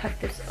I'm gonna cut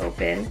this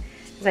open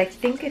because I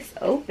think it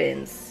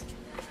opens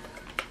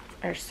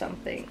or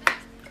something.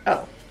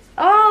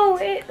 Oh,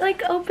 it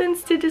like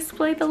opens to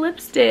display the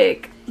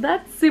lipstick.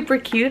 That's super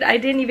cute. I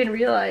didn't even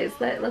realize.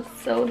 That looks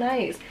so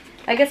nice.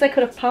 I guess I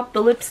could have popped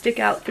the lipstick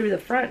out through the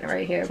front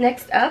right here.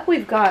 Next up,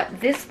 we've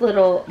got this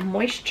little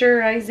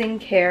moisturizing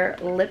care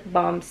lip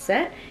balm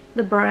set.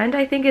 The brand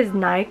I think is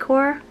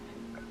Nycor,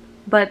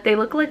 but they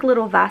look like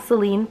little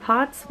Vaseline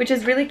pots, which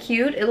is really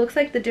cute. It looks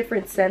like the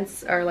different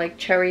scents are like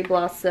cherry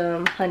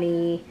blossom,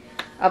 honey,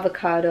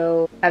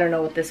 avocado. I don't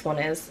know what this one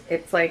is.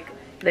 It's like,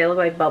 they look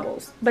like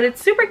bubbles, but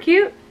it's super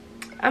cute.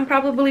 I'm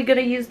probably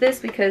gonna use this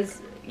because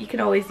you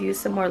can always use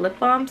some more lip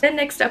balms. Then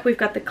next up we've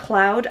got the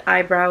Cloud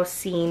Eyebrow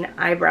Scene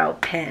Eyebrow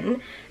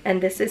Pen,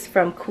 and this is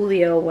from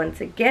Coolio once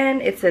again.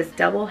 It says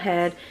double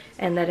head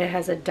and that it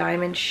has a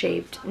diamond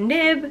shaped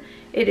nib.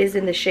 It is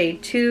in the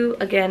shade 2.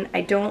 Again,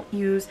 I don't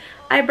use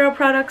eyebrow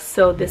products,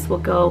 so this will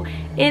go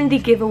in the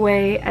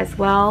giveaway as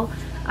well.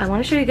 I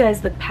want to show you guys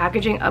the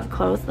packaging up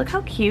close. Look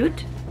how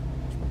cute.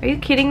 Are you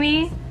kidding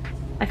me?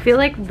 I feel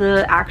like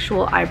the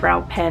actual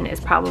eyebrow pen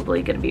is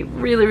probably going to be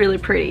really, really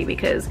pretty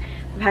because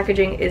the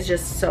packaging is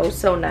just so,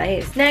 so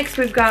nice. Next,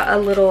 we've got a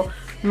little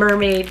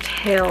mermaid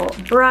tail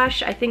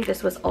brush. I think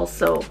this was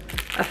also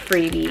a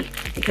freebie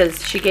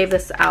because she gave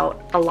this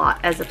out a lot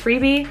as a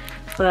freebie,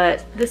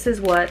 but this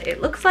is what it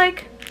looks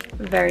like.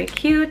 Very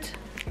cute.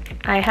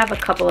 I have a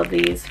couple of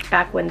these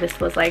back when this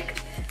was like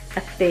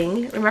a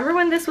thing. Remember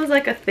when this was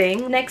like a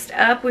thing? Next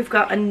up, we've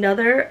got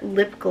another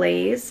lip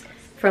glaze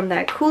from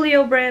that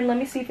Coolio brand. Let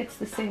me see if it's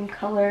the same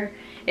color.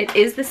 It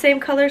is the same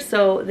color,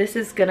 so this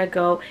is gonna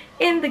go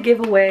in the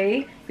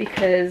giveaway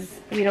because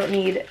we don't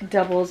need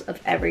doubles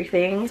of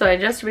everything. So I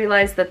just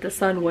realized that the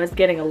sun was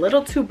getting a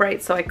little too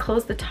bright, so I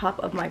closed the top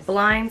of my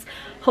blinds.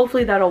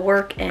 Hopefully that'll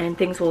work and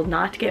things will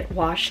not get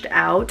washed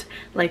out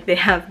like they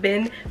have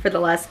been for the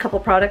last couple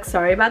products.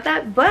 Sorry about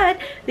that. But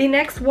the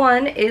next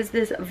one is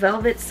this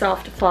Velvet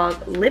Soft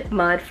Fog Lip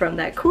Mud from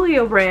that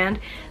Coolio brand.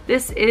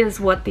 This is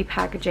what the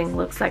packaging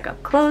looks like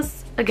up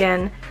close.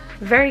 Again,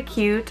 very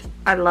cute.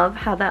 I love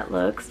how that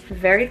looks.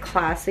 Very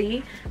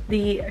classy.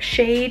 The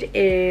shade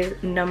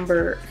is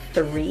number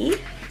 3.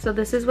 So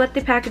this is what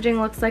the packaging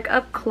looks like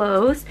up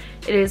close.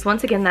 It is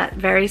once again that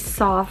very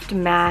soft,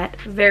 matte,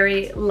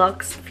 very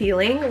luxe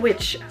feeling,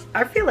 which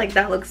I feel like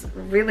that looks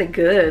really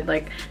good.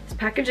 Like, this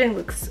packaging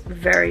looks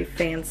very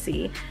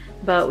fancy.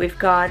 But we've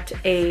got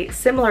a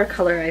similar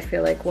color, I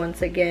feel like,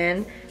 once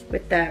again,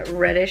 with that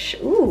reddish.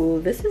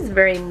 Ooh, this is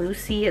very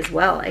moussey as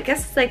well. I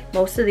guess it's like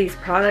most of these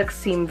products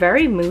seem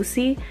very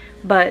moussey,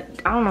 but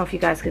I don't know if you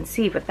guys can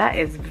see, but that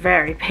is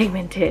very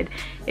pigmented.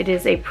 It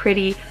is a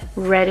pretty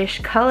reddish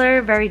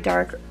color, very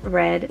dark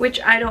red, which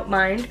I don't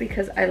mind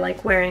because I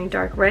like wearing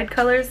dark red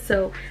colors,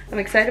 so I'm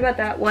excited about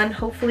that one.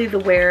 Hopefully the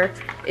wear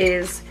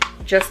is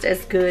just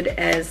as good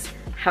as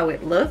how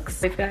it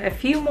looks. We've got a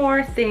few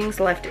more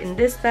things left in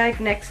this bag.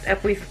 Next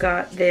up, we've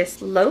got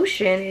this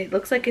lotion. It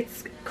looks like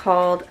it's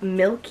called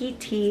Milky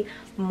Tea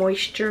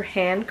Moisture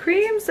Hand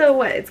Cream. So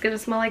what, it's gonna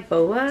smell like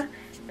boba?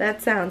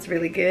 That sounds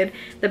really good.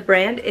 The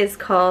brand is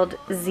called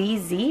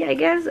ZZ, I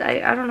guess.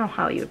 I don't know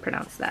how you would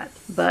pronounce that,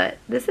 but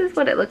this is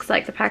what it looks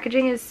like. The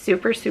packaging is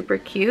super, super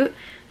cute.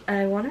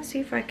 I want to see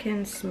if I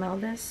can smell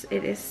this.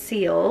 It is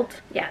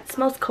sealed. Yeah, it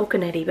smells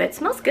coconutty, but it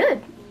smells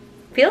good.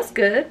 Feels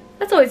good.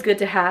 That's always good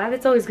to have.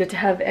 It's always good to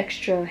have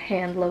extra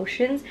hand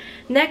lotions.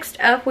 Next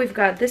up, we've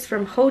got this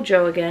from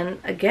Hojo again.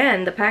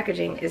 Again, the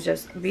packaging is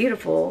just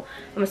beautiful.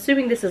 I'm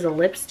assuming this is a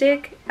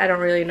lipstick. I don't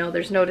really know.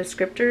 There's no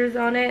descriptors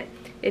on it.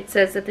 It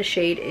says that the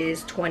shade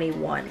is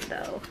 21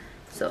 though.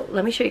 So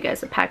let me show you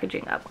guys the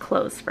packaging up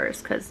close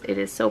first because it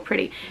is so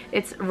pretty.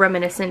 It's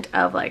reminiscent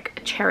of like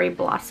a cherry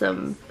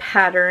blossom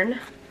pattern.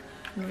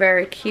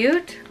 Very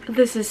cute.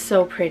 This is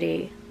so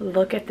pretty.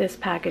 Look at this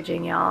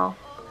packaging, y'all.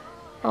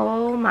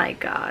 Oh my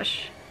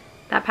gosh,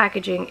 that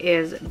packaging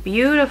is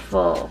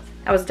beautiful.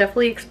 I was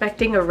definitely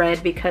expecting a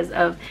red because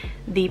of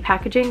the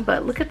packaging,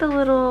 but look at the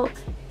little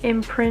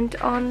imprint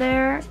on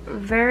there.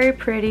 Very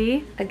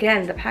pretty.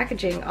 Again, the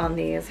packaging on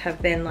these have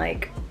been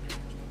like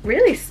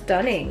really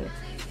stunning.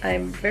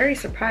 I'm very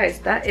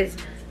surprised. That is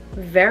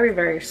very,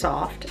 very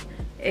soft.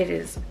 It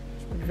is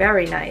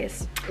very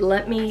nice.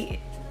 Let me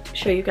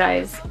show you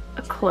guys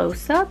a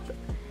close-up.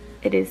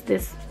 It is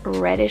this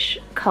reddish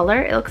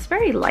color. It looks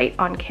very light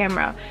on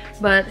camera,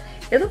 but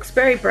it looks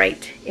very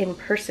bright in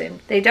person.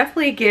 They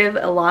definitely give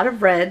a lot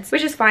of reds,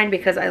 which is fine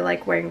because I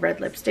like wearing red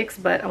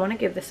lipsticks, but I want to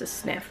give this a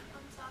sniff.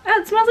 Oh,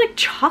 it smells like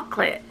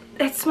chocolate.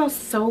 It smells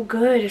so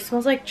good. It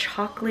smells like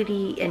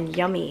chocolatey and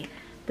yummy.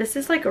 This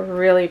is like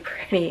really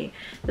pretty.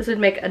 This would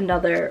make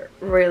another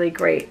really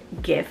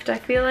great gift, I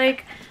feel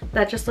like.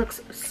 That just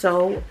looks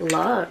so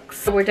luxe.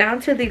 So we're down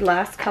to the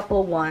last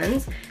couple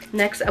ones.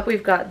 Next up,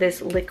 we've got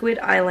this liquid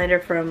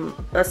eyeliner from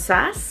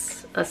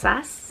Usas.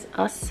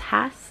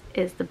 Usas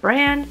is the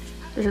brand.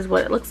 This is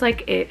what it looks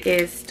like. It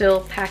is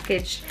still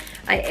packaged.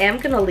 I am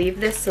gonna leave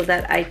this so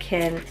that I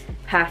can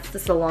pass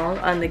this along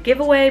on the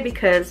giveaway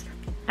because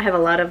I have a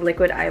lot of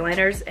liquid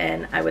eyeliners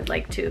and I would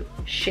like to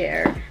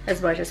share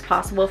as much as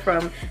possible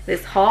from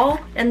this haul.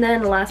 And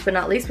then last but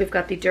not least, we've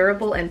got the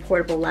durable and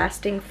portable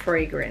lasting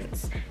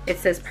fragrance. It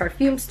says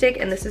perfume stick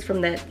and this is from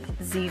the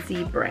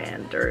ZZ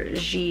brand or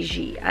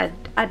GG.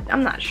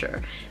 I'm not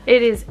sure.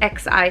 It is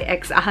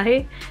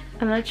XIXI.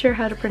 I'm not sure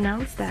how to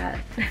pronounce that.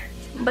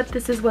 But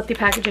this is what the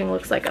packaging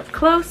looks like up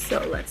close.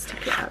 So let's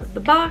take it out of the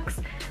box.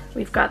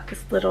 We've got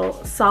this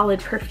little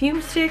solid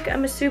perfume stick.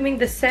 I'm assuming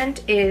the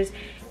scent is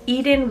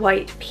Eden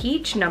White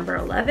Peach number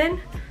 11.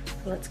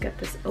 Let's get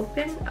this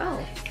open.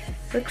 Oh,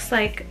 looks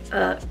like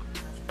a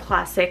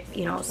classic,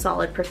 you know,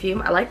 solid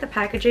perfume. I like the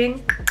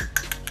packaging.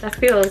 That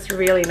feels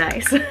really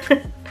nice.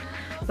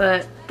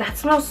 But that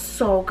smells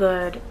so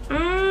good.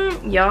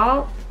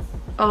 Y'all.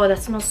 Oh, that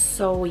smells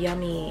so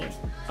yummy.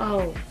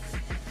 Oh,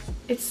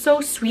 it's so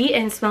sweet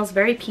and it smells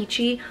very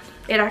peachy.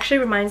 It actually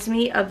reminds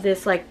me of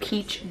this like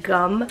peach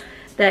gum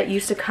that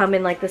used to come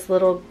in like this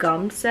little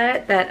gum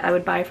set that I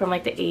would buy from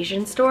like the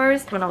Asian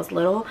stores when I was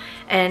little.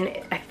 And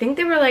I think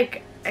they were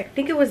like, I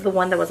think it was the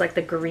one that was like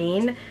the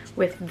green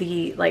with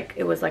the like,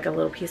 it was like a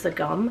little piece of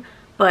gum,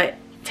 but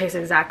it tastes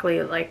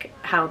exactly like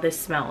how this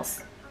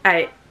smells.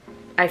 I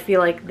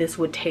feel like this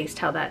would taste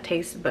how that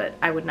tastes, but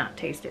I would not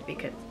taste it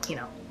because, you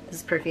know, this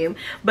is perfume,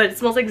 but it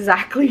smells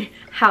exactly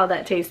how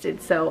that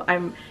tasted. So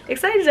I'm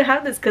excited to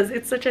have this because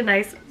it's such a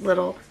nice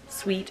little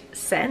sweet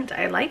scent.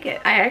 I like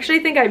it. I actually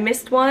think I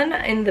missed one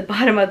in the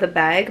bottom of the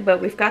bag, but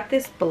we've got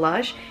this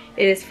blush.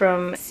 It is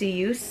from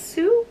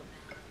xoxo.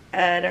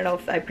 I don't know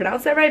if I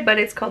pronounced that right, but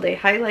it's called a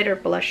highlighter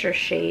blusher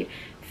shade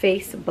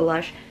face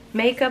blush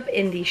makeup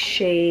in the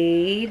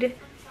shade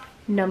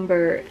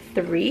number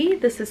 3.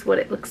 This is what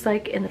it looks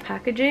like in the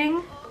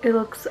packaging. It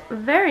looks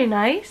very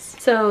nice.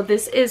 So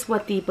this is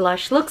what the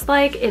blush looks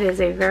like. It is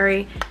a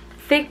very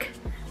thick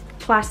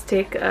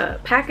plastic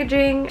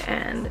packaging,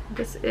 and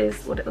this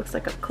is what it looks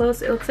like up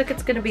close. It looks like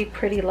it's gonna be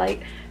pretty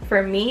light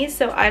for me,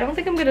 so I don't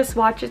think I'm gonna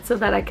swatch it so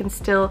that I can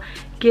still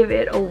give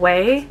it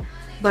away,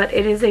 but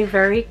it is a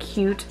very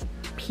cute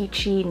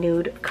peachy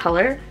nude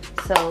color.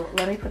 So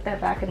let me put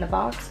that back in the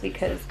box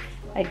because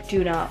I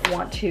do not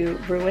want to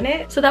ruin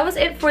it. So that was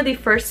it for the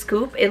first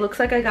scoop. It looks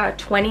like I got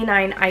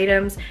 29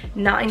 items,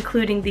 not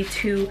including the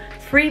 2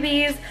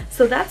 freebies.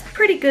 So that's a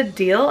pretty good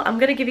deal. I'm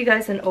gonna give you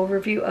guys an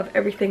overview of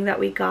everything that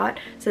we got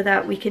so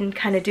that we can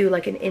kind of do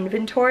like an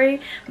inventory.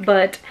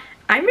 But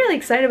I'm really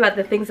excited about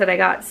the things that I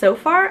got so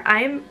far.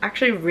 I'm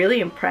actually really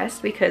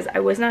impressed because I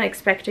was not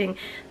expecting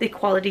the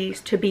quality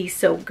to be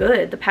so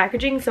good. The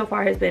packaging so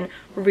far has been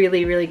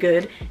really, really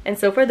good, and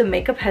so far the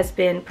makeup has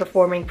been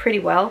performing pretty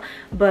well.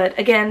 But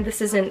again,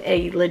 this isn't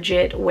a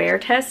legit wear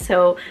test,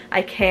 so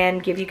I can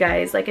give you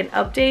guys like an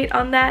update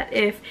on that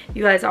if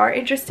you guys are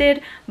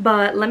interested.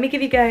 But let me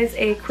give you guys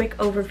a quick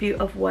overview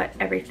of what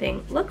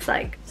everything looks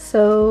like.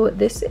 So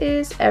this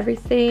is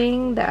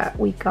everything that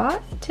we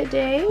got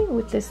today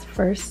with this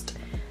first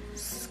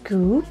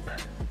scoop.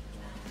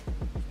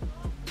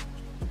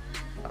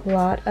 A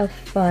lot of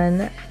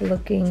fun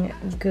looking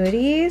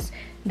goodies.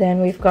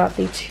 Then we've got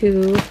the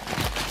 2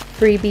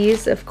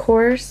 freebies, of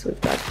course.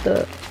 We've got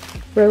the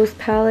rose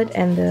palette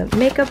and the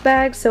makeup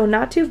bag, so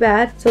not too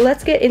bad. So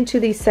let's get into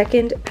the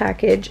second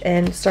package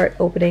and start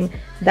opening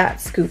that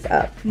scoop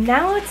up.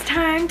 Now it's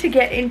time to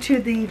get into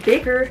the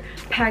bigger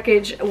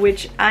package,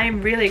 which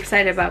I'm really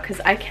excited about because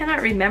I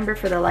cannot remember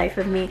for the life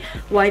of me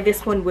why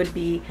this one would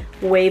be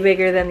way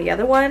bigger than the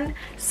other one.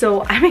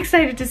 So I'm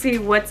excited to see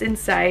what's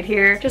inside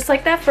here. Just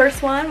like that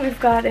first one, we've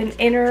got an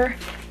inner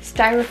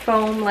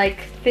styrofoam like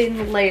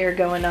thin layer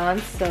going on.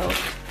 So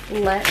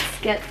let's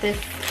get this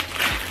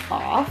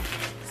off.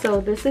 So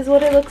this is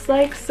what it looks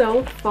like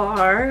so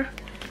far.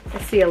 I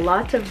see a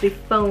lot of the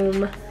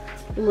foam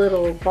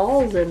little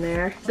balls in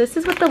there. This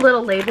is what the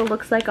little label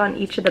looks like on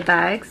each of the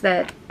bags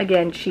that,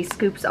 again, she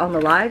scoops on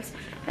the lives.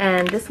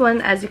 And this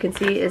one, as you can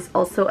see, is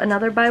also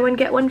another buy one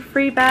get one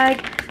free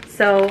bag.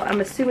 So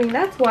I'm assuming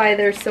that's why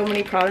there's so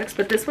many products,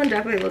 but this one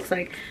definitely looks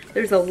like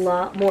there's a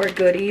lot more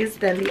goodies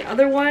than the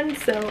other one,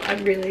 so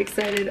I'm really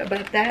excited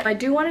about that. I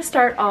do want to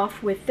start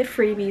off with the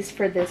freebies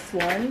for this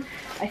one.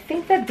 I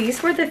think that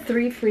these were the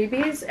 3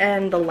 freebies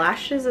and the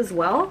lashes as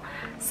well.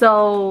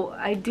 So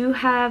I do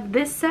have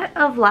this set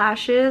of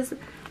lashes.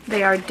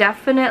 They are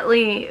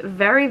definitely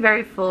very,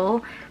 very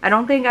full. I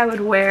don't think I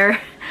would wear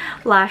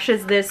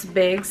lashes this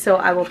big, so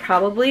I will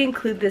probably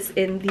include this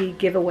in the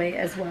giveaway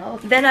as well.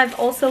 Then I've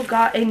also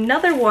got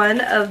another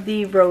one of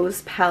the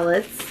rose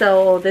palettes,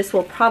 so this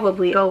will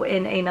probably go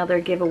in another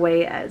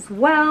giveaway as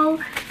well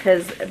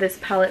because this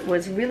palette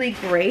was really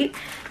great.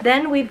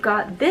 Then we've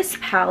got this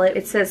palette.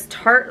 It says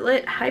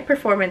Tartelette High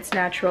Performance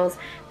Naturals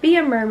Be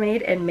a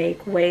Mermaid and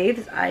Make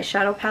Waves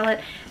eyeshadow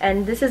palette,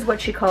 and this is what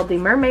she called the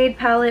mermaid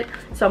palette.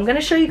 So I'm going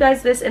to show you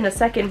guys this in a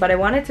second, but I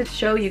wanted to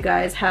show you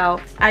guys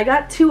how I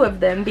got 2 of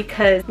them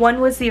because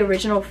one was the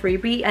original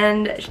freebie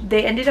and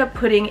they ended up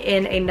putting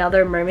in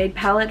another mermaid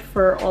palette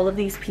for all of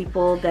these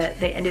people that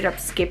they ended up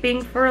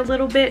skipping for a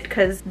little bit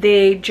because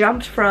they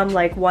jumped from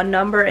like 1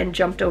 number and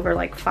jumped over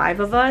like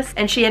 5 of us,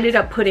 and she ended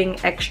up putting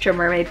extra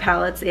mermaid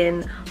palettes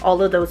in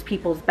all of those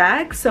people's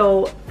bags.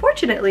 So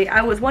fortunately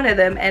I was one of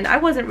them, and I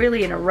wasn't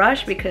really in a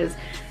rush because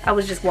I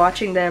was just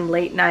watching them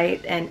late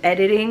night and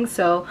editing,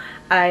 so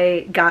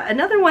I got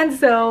another one.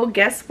 So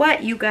guess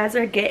what, you guys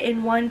are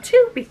getting one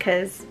too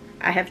because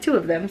I have 2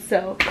 of them,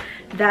 so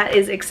that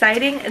is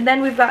exciting. And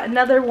then we've got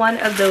another one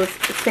of those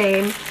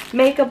same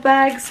makeup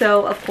bags,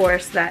 so of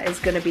course that is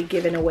going to be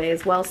given away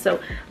as well. So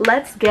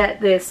let's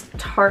get this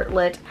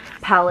Tartelette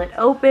palette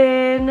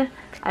open.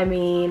 I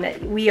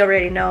mean, we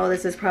already know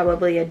this is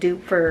probably a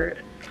dupe for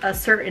a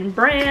certain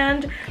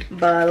brand,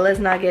 but let's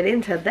not get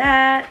into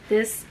that.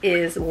 This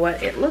is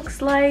what it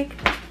looks like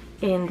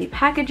in the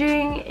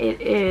packaging. It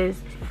is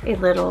a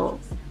little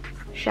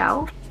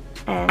shell,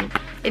 and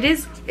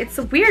it's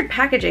a weird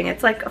packaging.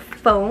 It's like a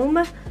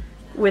foam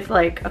with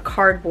like a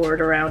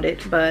cardboard around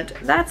it, but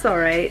that's all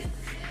right.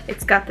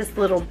 It's got this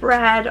little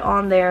brad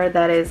on there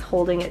that is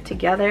holding it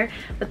together.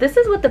 But this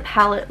is what the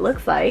palette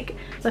looks like.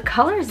 The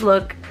colors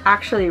look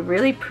actually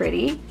really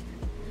pretty,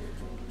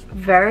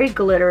 very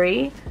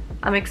glittery.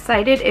 I'm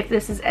excited. If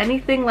this is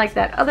anything like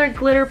that other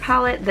glitter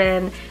palette,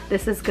 then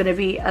this is going to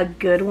be a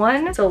good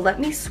one. So let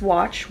me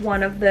swatch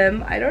one of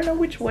them. I don't know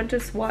which one to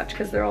swatch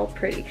because they're all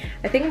pretty.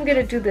 I think I'm going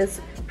to do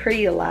this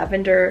pretty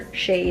lavender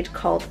shade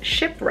called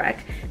Shipwreck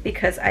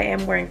because I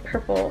am wearing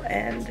purple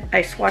and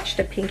I swatched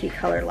a pinky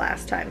color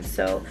last time.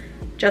 So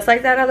just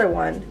like that other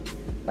one,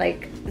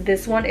 like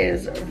this one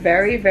is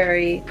very,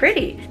 very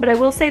pretty. But I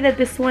will say that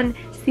this one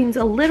seems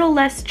a little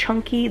less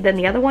chunky than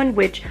the other one,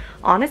 which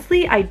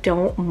honestly I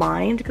don't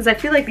mind, because I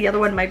feel like the other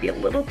one might be a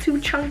little too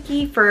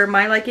chunky for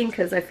my liking,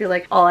 because I feel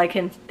like all I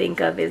can think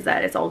of is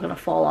that it's all gonna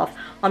fall off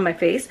on my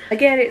face.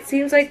 Again, it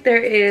seems like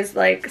there is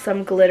like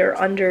some glitter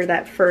under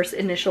that first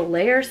initial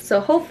layer, so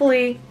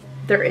hopefully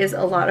there is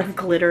a lot of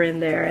glitter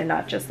in there and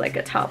not just like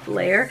a top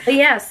layer. But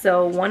yeah,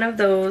 so one of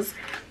those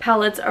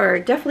palettes are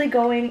definitely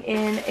going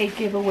in a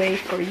giveaway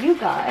for you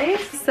guys.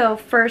 So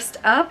first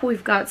up,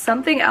 we've got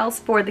something else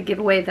for the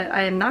giveaway that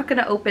I am not going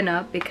to open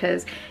up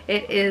because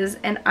it is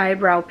an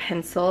eyebrow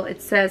pencil.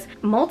 It says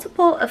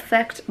multiple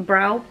effect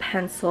brow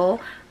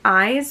pencil,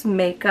 eyes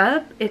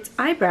makeup, it's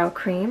eyebrow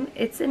cream,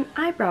 it's an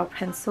eyebrow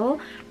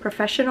pencil,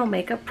 professional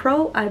makeup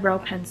pro eyebrow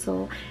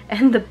pencil,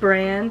 and the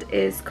brand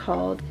is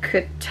called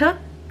Cook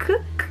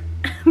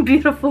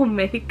Beautiful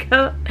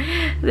Makeup.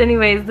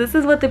 Anyways, this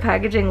is what the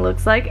packaging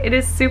looks like. It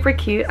is super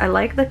cute. I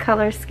like the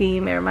color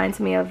scheme. It reminds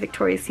me of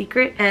Victoria's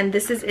Secret, and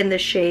this is in the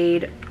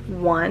shade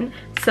 1.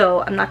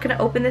 So I'm not going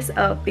to open this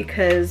up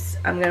because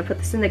I'm going to put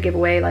this in the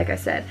giveaway. Like I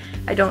said,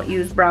 I don't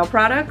use brow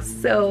products,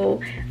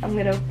 so I'm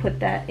going to put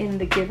that in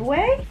the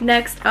giveaway.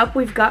 Next up,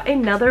 we've got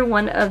another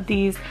one of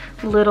these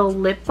little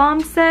lip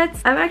balm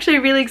sets. I'm actually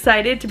really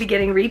excited to be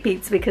getting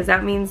repeats because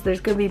that means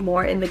there's going to be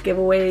more in the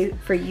giveaway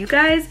for you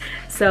guys.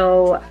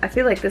 So I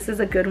feel like this is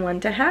a good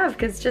one to have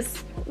because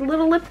just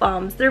little lip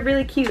balms, they're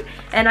really cute.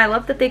 And I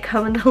love that they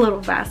come in the little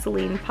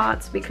Vaseline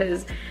pots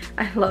because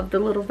I love the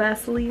little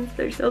Vaselines.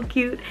 They're so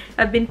cute.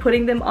 I've been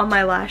putting them on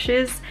my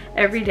lashes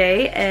every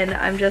day and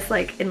I'm just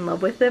like in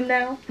love with them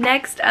now.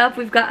 Next up,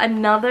 we've got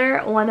another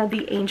one of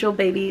the Angel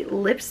Baby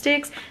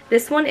lipsticks.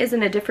 This one is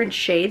in a different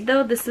shade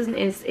though. This is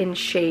in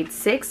shade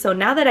 6. So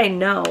now that I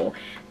know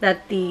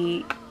that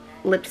the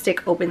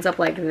lipstick opens up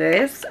like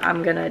this,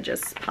 I'm gonna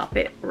just pop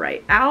it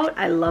right out.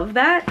 I love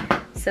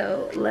that.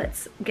 So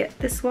let's get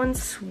this one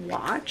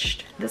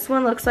swatched. This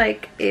one looks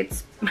like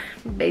it's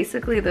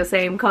basically the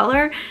same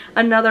color,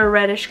 another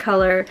reddish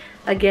color.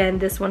 Again,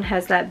 this one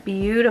has that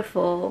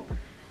beautiful,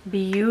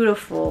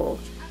 beautiful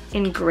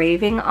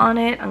engraving on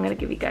it. I'm gonna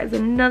give you guys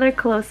another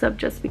close-up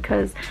just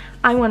because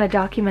I want to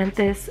document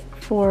this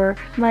for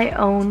my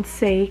own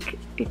sake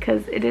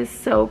because it is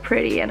so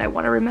pretty and I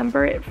want to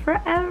remember it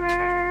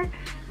forever.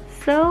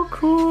 So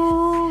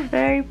cool,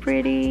 very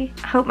pretty.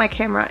 I hope my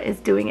camera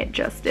is doing it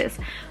justice.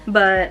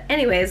 But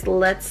anyways,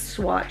 let's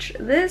swatch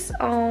this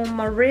on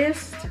my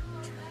wrist.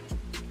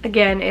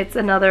 Again, it's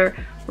another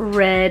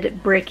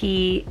red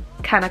bricky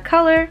kind of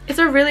color. It's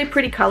a really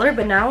pretty color,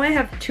 but now I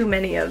have too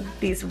many of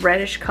these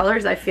reddish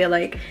colors, I feel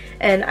like,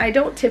 and I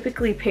don't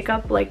typically pick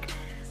up like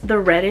the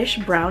reddish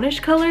brownish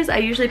colors. I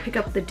usually pick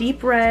up the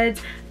deep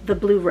reds, the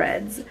blue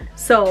reds.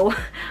 So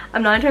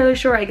I'm not entirely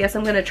sure. I guess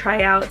I'm gonna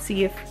try out,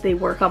 see if they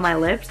work on my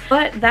lips.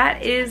 But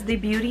that is the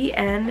beauty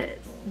and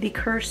the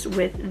curse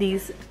with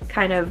these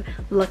kind of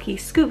lucky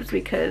scoops,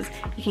 because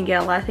you can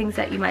get a lot of things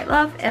that you might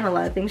love and a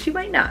lot of things you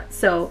might not.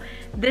 So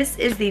this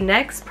is the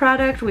next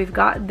product. We've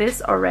got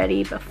this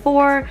already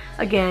before.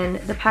 Again,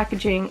 the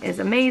packaging is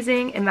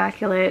amazing,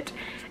 immaculate,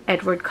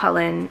 Edward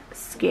Cullen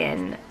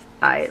skin.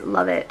 I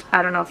love it.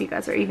 I don't know if you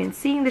guys are even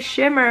seeing the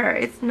shimmer.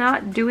 It's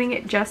not doing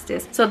it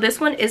justice. So this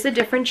one is a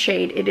different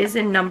shade. It is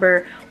in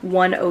number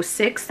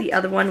 106. The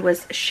other one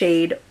was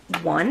shade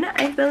 1,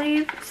 I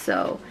believe.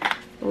 So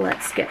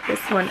let's get this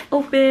one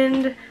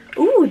opened.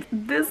 Ooh,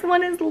 this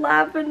one is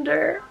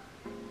lavender.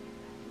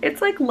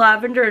 It's like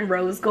lavender and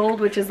rose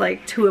gold, which is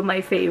like two of my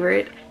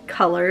favorite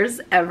colors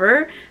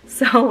ever,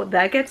 so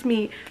that gets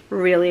me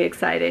really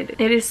excited.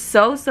 It is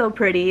so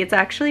pretty. It's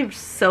actually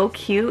so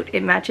cute.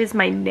 It matches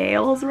my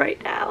nails right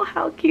now.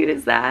 How cute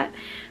is that?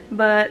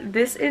 But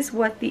this is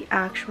what the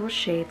actual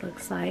shade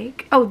looks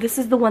like. Oh, this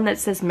is the one that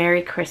says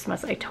Merry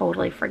Christmas. I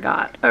totally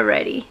forgot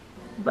already,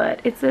 but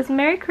it says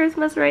Merry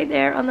Christmas right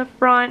there on the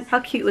front.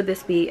 How cute would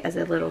this be as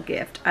a little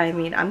gift? I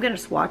mean, I'm gonna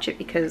swatch it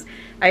because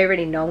I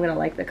already know I'm gonna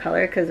like the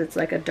color because it's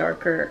like a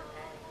darker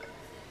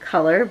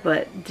color,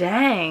 but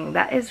dang,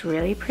 that is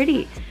really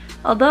pretty.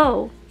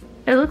 Although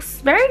it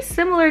looks very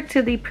similar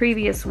to the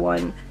previous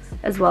one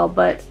as well,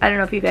 but I don't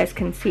know if you guys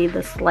can see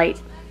the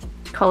slight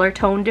color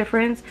tone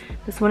difference.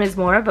 This one is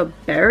more of a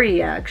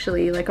berry,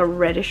 actually, like a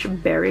reddish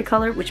berry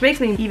color, which makes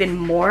me even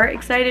more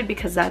excited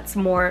because that's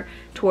more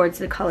towards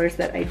the colors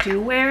that I do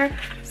wear.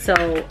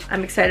 So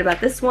I'm excited about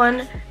this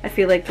one. I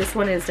feel like this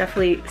one is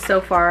definitely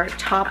so far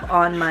top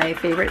on my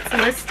favorites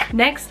list.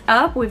 Next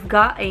up, we've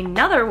got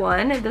another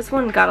one. This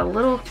one got a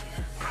little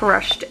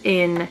crushed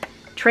in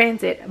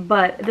transit,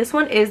 but this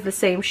one is the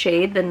same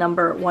shade, the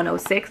number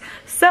 106.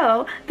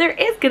 So there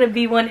is gonna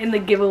be one in the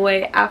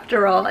giveaway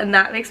after all, and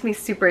that makes me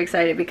super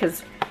excited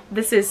because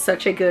this is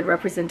such a good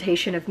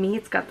representation of me.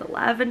 It's got the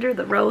lavender,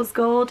 the rose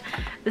gold.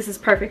 This is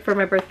perfect for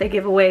my birthday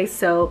giveaway,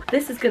 so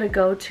this is gonna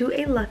go to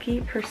a lucky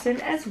person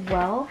as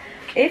well.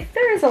 If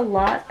there is a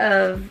lot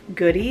of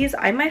goodies,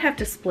 I might have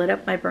to split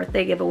up my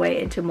birthday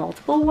giveaway into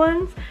multiple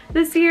ones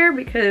this year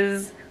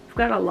because I've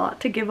got a lot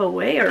to give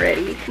away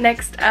already.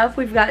 Next up,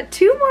 we've got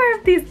 2 more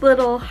of these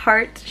little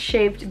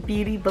heart-shaped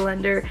beauty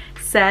blender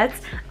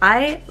sets.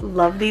 I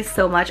love these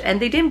so much, and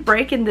they didn't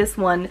break in this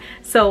one,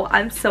 so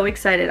I'm so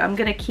excited. I'm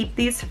gonna keep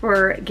these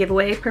for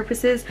giveaway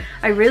purposes.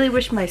 I really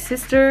wish my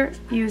sister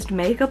used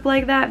makeup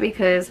like that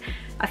because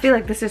I feel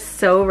like this is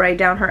so right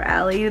down her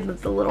alley,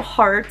 the little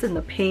hearts and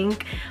the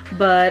pink.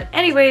 But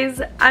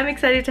anyways, I'm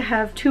excited to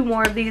have 2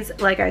 more of these.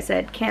 Like I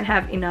said, can't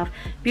have enough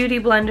beauty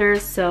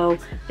blenders, so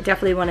I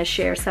definitely want to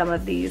share some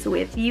of these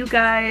with you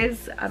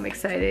guys. I'm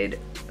excited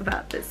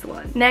about this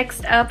one.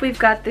 Next up, we've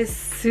got this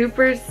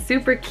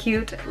super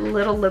cute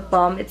little lip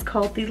balm. It's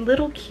called the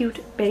Little Cute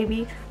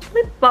Baby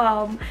Lip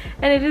Balm,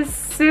 and it is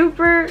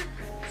super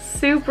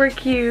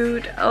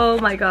cute. Oh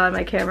my god,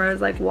 my camera is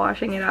like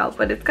washing it out,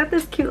 but it's got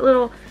this cute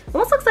little,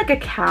 almost looks like a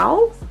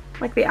cow,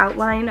 like the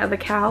outline of a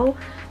cow,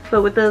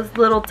 but with those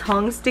little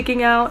tongues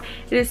sticking out.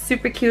 It is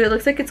super cute. It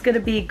looks like it's gonna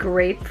be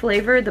grape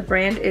flavor. The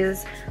brand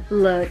is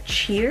Le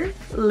Cheer,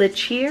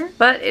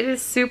 but it is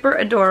super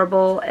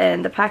adorable,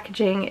 and the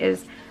packaging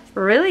is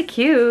really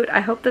cute.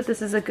 I hope that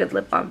this is a good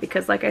lip balm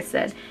because, like I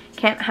said,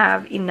 can't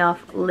have enough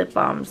lip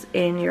balms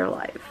in your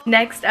life.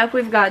 Next up,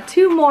 we've got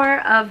 2 more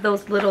of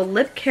those little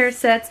lip care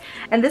sets,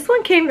 and this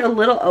one came a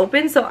little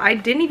open, so I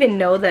didn't even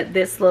know that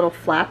this little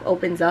flap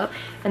opens up,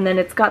 and then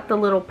it's got the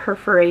little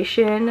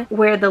perforation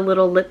where the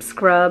little lip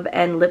scrub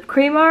and lip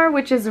cream are,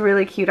 which is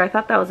really cute. I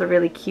thought that was a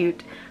really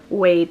cute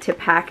way to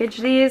package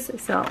these,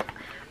 so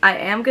I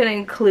am going to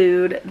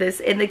include this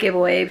in the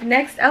giveaway.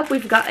 Next up,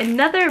 we've got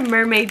another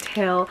mermaid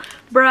tail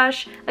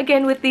brush.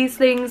 Again, with these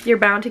things, you're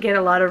bound to get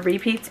a lot of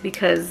repeats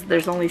because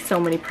there's only so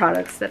many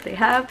products that they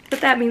have,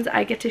 but that means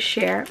I get to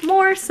share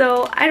more,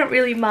 so I don't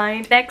really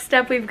mind. Next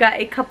up, we've got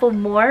a couple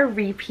more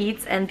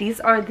repeats, and these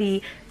are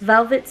the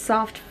Velvet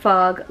Soft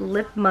Fog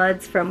Lip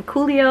Muds from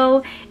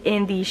Coolio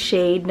in the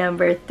shade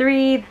number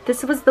 3.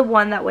 This was the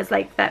one that was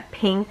like that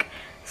pink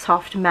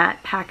soft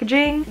matte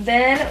packaging.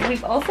 Then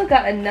we've also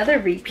got another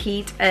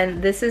repeat,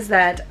 and this is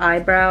that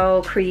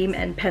eyebrow cream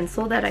and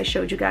pencil that I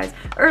showed you guys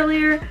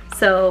earlier,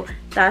 so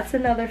that's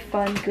another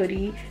fun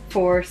goodie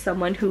for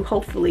someone who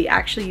hopefully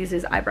actually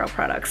uses eyebrow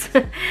products.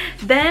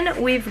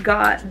 Then we've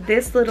got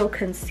this little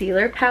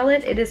concealer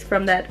palette. It is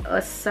from that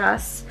Us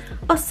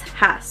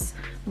Has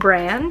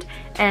brand,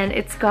 and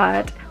it's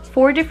got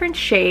 4 different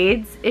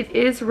shades. It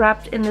is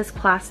wrapped in this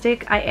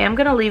plastic. I am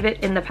gonna leave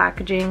it in the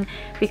packaging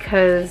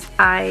because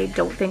I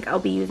don't think I'll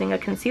be using a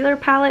concealer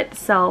palette,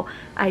 so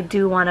I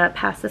do want to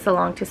pass this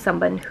along to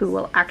someone who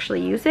will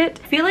actually use it.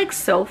 I feel like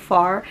so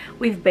far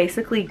we've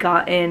basically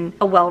gotten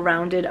a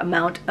well-rounded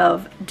amount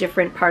of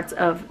different parts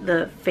of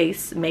the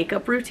face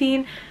makeup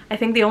routine. I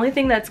think the only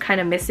thing that's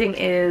kind of missing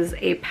is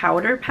a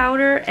powder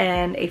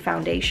and a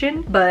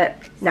foundation, but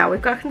now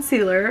we've got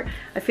concealer.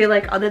 I feel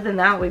like other than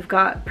that, we've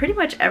got pretty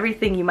much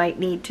everything you might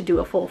need to do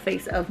a full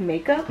face of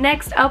makeup.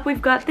 Next up,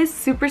 we've got this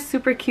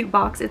super cute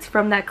box. It's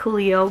from that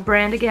Coolio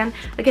brand again.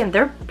 Again,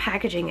 their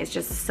packaging is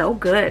just so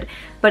good,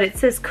 but it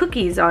says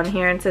cookies on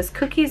here, and it says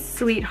Cookies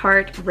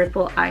Sweetheart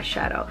Ripple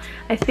Eyeshadow.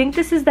 I think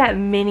this is that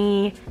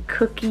mini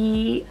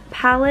cookie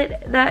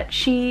palette that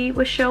she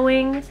was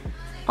showing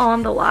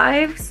on the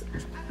lives,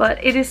 but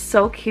it is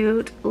so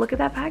cute. Look at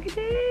that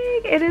packaging.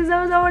 It is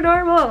so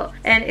adorable.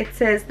 And it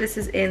says this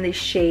is in the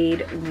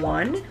shade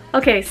 1.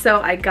 Okay, so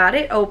I got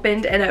it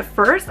opened, and at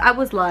first I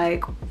was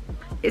like,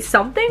 is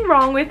something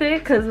wrong with it?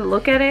 Because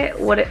look at it,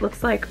 what it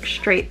looks like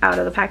straight out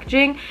of the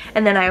packaging.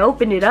 And then I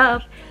opened it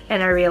up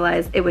and I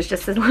realized it was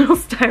just a little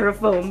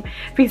styrofoam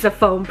piece of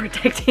foam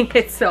protecting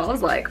it. So I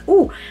was like,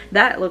 ooh,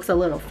 that looks a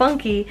little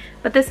funky.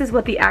 But this is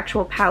what the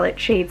actual palette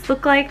shades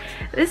look like.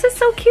 This is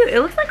so cute.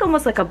 It looks like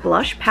almost like a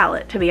blush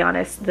palette, to be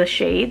honest, the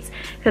shades,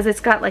 because it's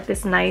got like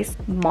this nice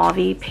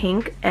mauvey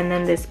pink and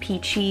then this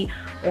peachy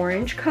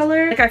orange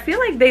color. Like, I feel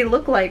like they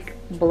look like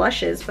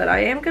blushes, but I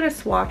am gonna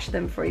swatch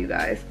them for you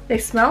guys. They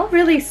smell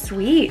really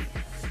sweet,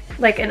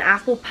 like an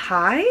apple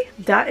pie.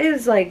 That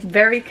is like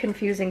very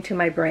confusing to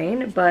my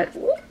brain, but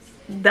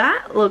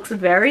that looks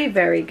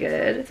very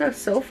good.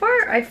 So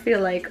far I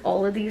feel like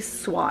all of these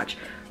swatch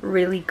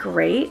really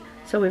great.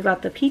 So we've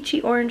got the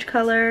peachy orange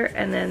color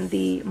and then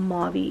the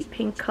mauvey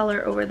pink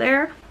color over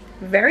there.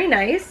 Very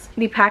nice.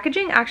 The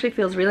packaging actually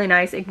feels really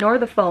nice. Ignore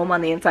the foam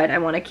on the inside. I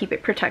want to keep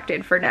it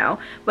protected for now,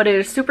 but it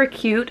is super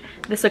cute.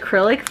 This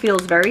acrylic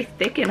feels very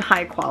thick and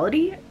high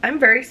quality. I'm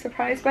very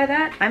surprised by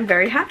that. I'm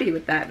very happy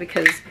with that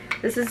because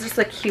this is just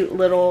a cute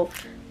little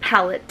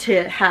palette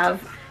to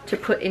have to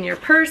put in your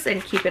purse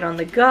and keep it on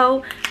the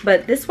go.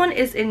 But this one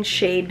is in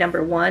shade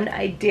number 1.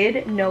 I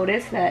did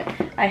notice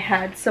that I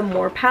had some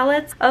more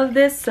palettes of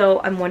this, so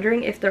I'm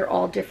wondering if they're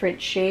all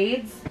different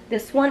shades.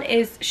 This one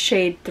is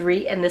shade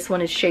 3 and this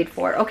one is shade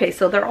 4. Okay,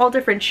 so they're all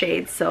different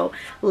shades, so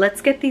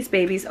let's get these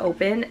babies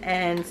open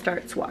and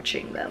start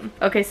swatching them.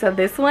 Okay, so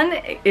this one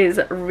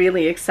is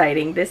really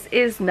exciting. This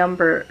is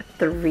number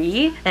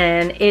 3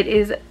 and it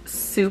is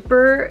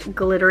super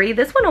glittery.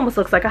 This one almost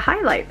looks like a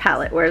highlight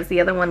palette, whereas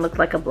the other one looked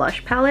like a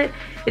blush palette.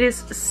 It is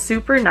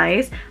super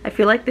nice. I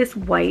feel like this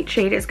white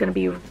shade is going to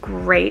be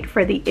great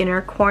for the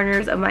inner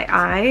corners of my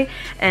eye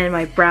and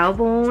my brow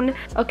bone.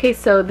 Okay,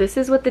 so this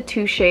is what the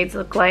 2 shades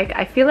look like.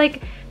 I feel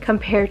like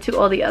compared to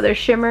all the other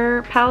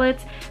shimmer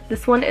palettes,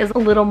 this one is a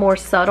little more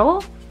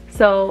subtle.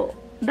 So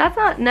that's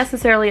not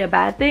necessarily a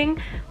bad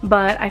thing,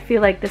 but I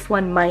feel like this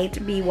one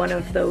might be one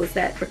of those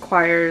that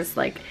requires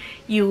like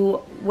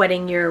you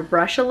wetting your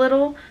brush a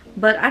little,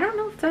 but I don't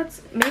know if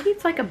that's, maybe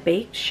it's like a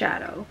baked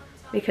shadow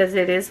because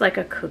it is like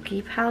a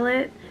cookie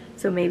palette,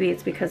 so maybe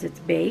it's because it's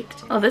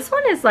baked. Oh, this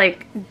one is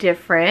like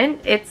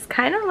different. It's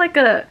kind of like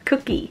a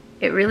cookie.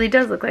 It really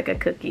does look like a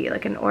cookie,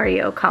 like an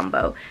Oreo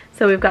combo.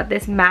 So we've got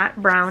this matte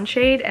brown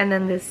shade and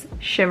then this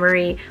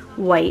shimmery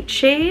white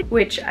shade,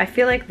 which I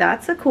feel like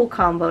that's a cool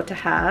combo to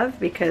have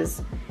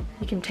because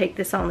you can take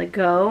this on the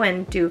go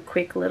and do a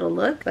quick little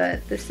look.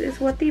 But this is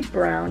what the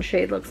brown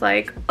shade looks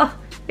like. Oh,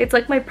 it's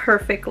like my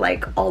perfect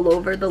like all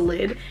over the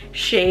lid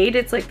shade.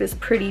 It's like this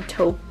pretty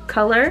taupe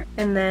color.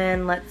 And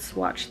then let's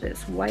swatch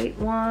this white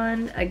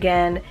one.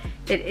 Again,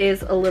 it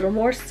is a little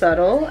more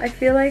subtle. I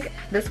feel like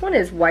this one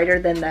is whiter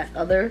than that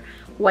other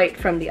white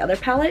from the other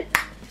palette,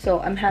 so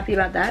I'm happy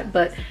about that.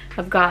 But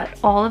I've got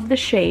all of the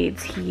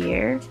shades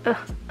here.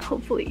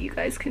 Hopefully you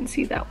guys can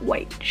see that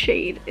white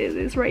shade. It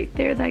is right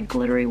there, that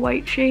glittery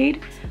white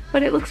shade,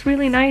 but it looks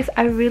really nice.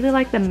 I really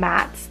like the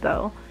mattes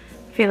though.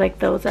 I feel like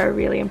those are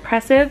really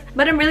impressive,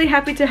 but I'm really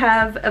happy to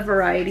have a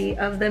variety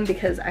of them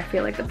because I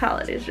feel like the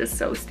palette is just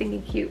so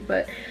stinking cute.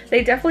 But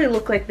they definitely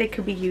look like they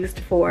could be used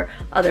for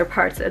other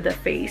parts of the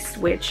face,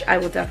 which I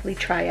will definitely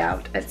try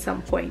out at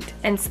some point.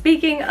 And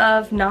speaking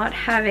of not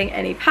having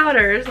any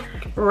powders,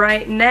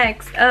 right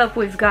next up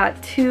we've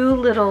got 2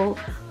 little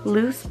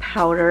loose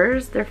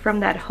powders. They're from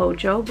that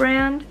xoxo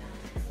brand.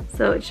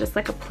 So it's just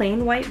like a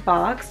plain white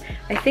box.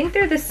 I think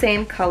they're the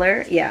same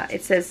color. Yeah,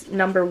 it says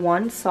number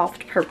 1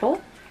 soft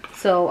purple.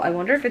 So I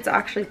wonder if it's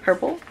actually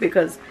purple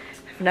because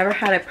I've never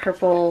had a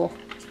purple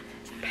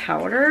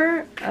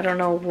powder. I don't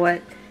know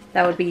what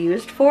that would be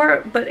used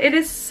for, but it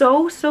is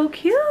so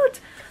cute.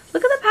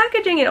 Look at the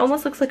packaging. It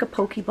almost looks like a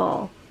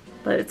Pokeball,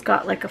 but it's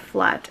got like a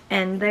flat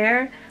end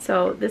there.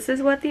 So this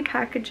is what the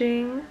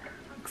packaging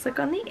looks like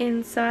on the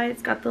inside.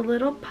 It's got the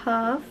little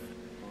puff.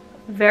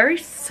 Very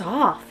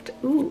soft.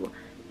 Ooh,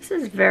 this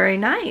is very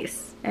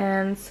nice.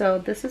 And so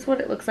this is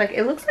what it looks like.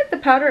 It looks like the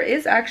powder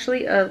is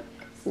actually a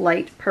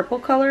light purple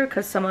color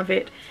because some of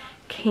it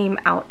came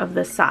out of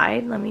the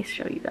side. Let me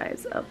show you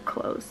guys up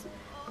close.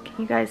 Can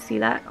you guys see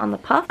that on the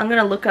puff? I'm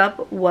gonna look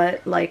up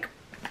what like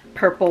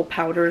purple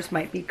powders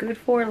might be good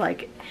for,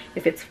 like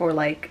if it's for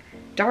like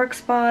dark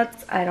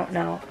spots, I don't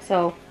know.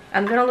 So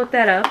I'm gonna look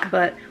that up,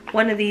 but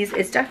one of these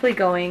is definitely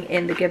going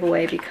in the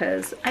giveaway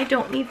because I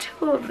don't need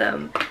 2 of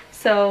them.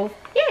 So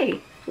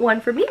yay! One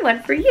for me,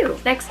 one for you.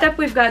 Next up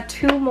we've got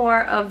 2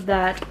 more of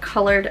that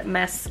colored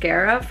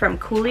mascara from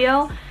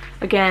Coolio.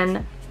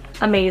 Again,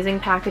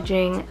 amazing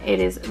packaging. It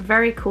is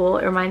very cool.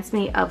 It reminds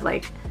me of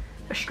like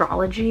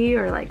astrology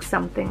or like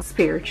something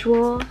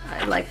spiritual.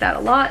 I like that a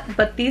lot.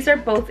 But these are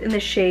both in the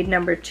shade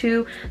number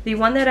 2. The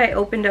one that I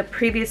opened up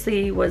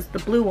previously was the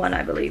blue one,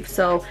 I believe.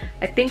 So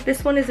I think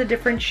this one is a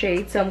different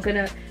shade. So I'm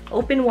gonna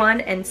open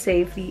one and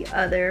save the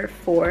other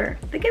for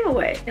the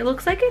giveaway. It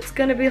looks like it's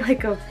gonna be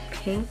like a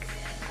pink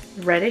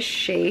reddish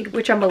shade,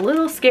 which I'm a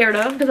little scared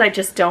of because I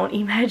just don't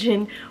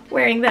imagine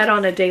wearing that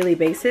on a daily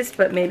basis,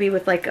 but maybe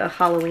with like a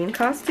Halloween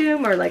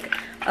costume or like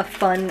a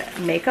fun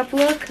makeup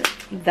look,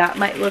 that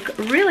might look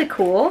really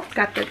cool.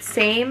 Got that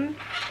same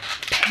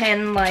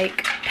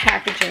pen-like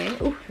packaging.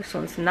 Ooh, this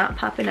one's not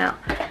popping out,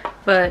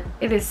 but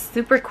it is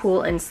super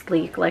cool and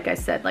sleek. Like I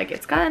said, like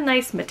it's got a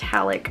nice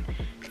metallic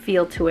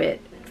feel to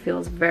it. It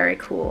feels very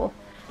cool.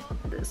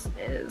 This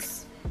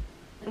is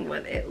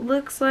what it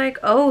looks like.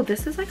 Oh,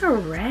 this is like a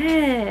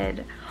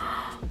red.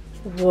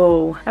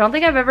 Whoa, I don't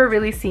think I've ever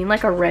really seen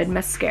like a red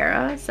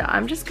mascara, so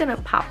I'm just gonna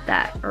pop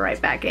that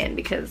right back in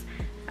because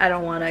I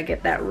don't want to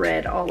get that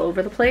red all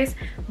over the place.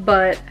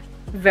 But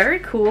very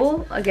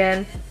cool.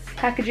 Again,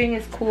 packaging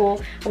is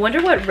cool. I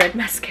wonder what red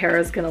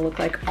mascara is gonna look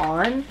like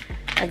on.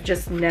 I've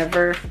just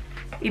never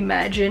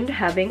imagined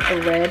having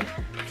a red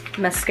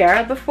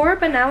mascara before,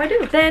 but now I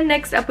do. Then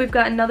next up we've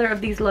got another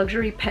of these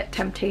luxury Pet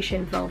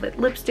Temptation velvet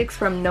lipsticks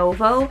from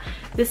Novo.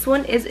 This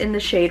one is in the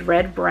shade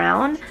red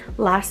brown.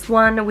 Last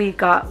one we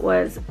got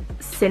was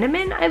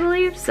cinnamon, I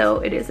believe,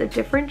 so it is a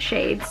different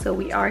shade. So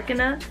we are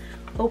gonna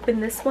open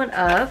this one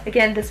up.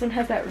 Again, this one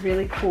has that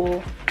really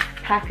cool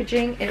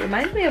packaging. It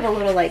reminds me of a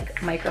little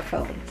like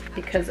microphone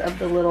because of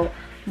the little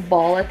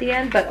ball at the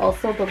end, but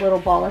also the little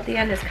ball at the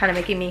end is kind of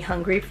making me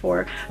hungry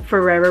for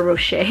Ferrero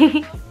Rocher.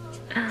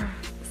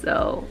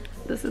 So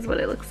this is what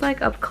it looks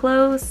like up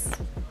close.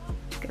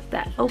 Get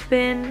that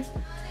open.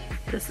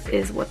 This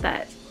is what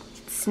that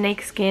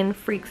snake skin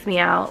freaks me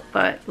out,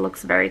 but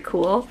looks very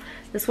cool.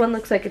 This one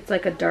looks like it's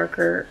like a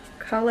darker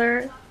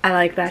color. I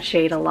like that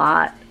shade a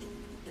lot.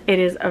 It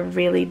is a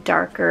really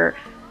darker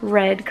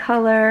red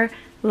color.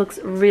 Looks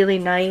really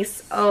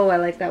nice. Oh, I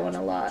like that one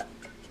a lot.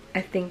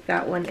 I think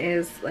that one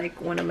is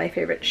like one of my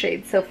favorite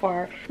shades so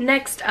far.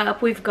 Next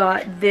up, we've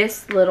got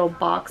this little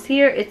box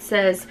here. It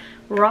says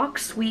Rock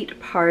Sweet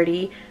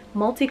Party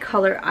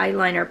multicolor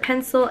eyeliner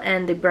pencil,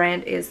 and the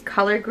brand is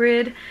Color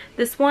Grid.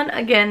 This one,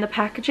 again, the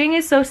packaging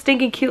is so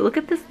stinking cute. Look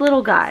at this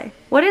little guy.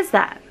 What is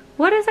that?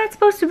 What is that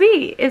supposed to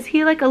be? Is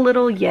he like a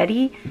little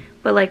yeti,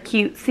 but like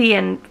cutesy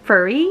and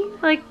furry?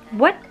 Like,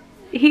 what?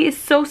 He is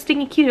so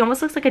stinking cute. He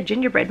almost looks like a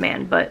gingerbread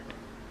man, but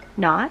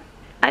not.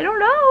 I don't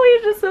know,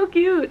 he's just so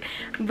cute.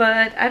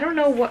 But I don't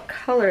know what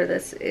color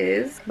this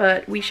is,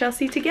 but we shall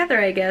see together,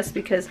 I guess,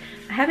 because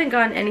I haven't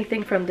gotten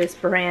anything from this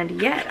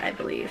brand yet, I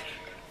believe.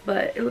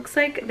 But it looks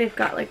like they've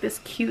got like this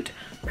cute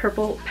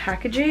purple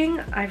packaging.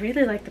 I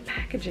really like the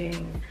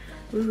packaging.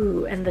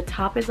 Ooh, and the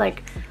top is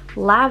like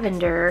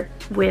lavender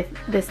with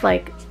this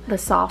like the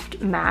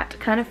soft matte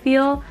kind of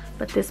feel,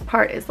 but this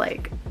part is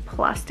like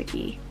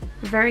plasticky.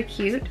 Very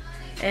cute.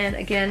 And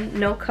again,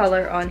 no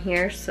color on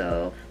here,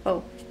 so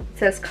oh, it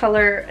says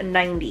color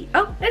 90.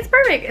 Oh, it's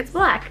perfect, it's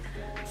black.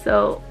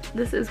 So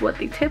this is what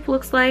the tip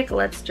looks like.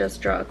 Let's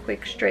just draw a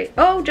quick straight.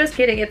 Oh, just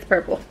kidding, it's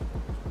purple.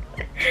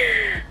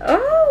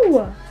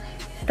 Oh,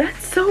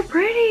 that's so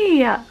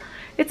pretty.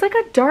 It's like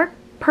a dark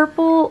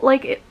purple,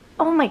 like it,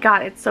 oh my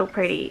god, it's so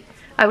pretty.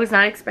 I was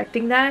not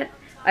expecting that.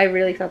 I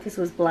really thought this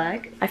was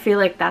black. I feel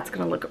like that's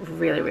gonna look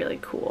really, really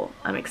cool.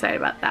 I'm excited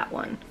about that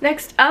one.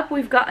 Next up,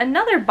 we've got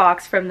another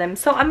box from them.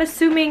 So I'm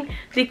assuming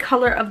the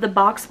color of the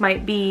box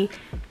might be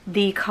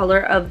the color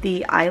of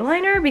the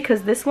eyeliner,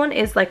 because this one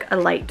is like a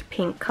light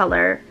pink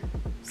color.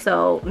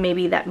 So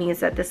maybe that means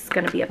that this is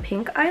gonna be a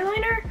pink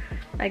eyeliner.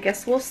 I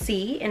guess we'll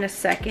see in a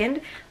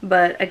second.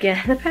 But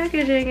again, the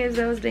packaging is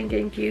so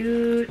stinking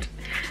cute.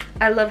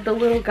 I love the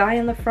little guy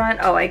in the front.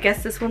 Oh, I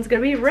guess this one's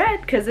gonna be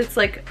red because it's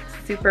like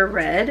super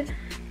red.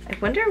 I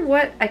wonder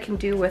what I can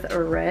do with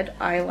a red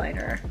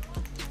eyeliner.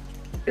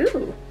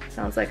 Ooh,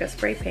 sounds like a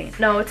spray paint.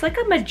 No, it's like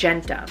a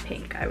magenta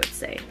pink, I would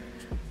say.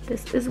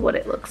 This is what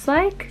it looks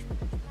like.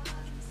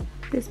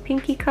 This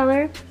pinky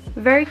color.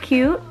 Very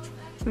cute.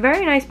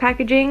 Very nice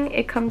packaging.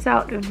 It comes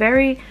out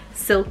very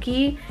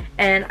silky,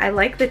 and I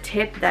like the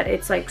tip that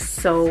it's like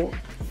so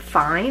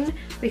fine,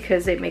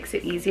 because it makes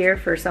it easier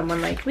for someone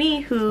like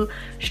me who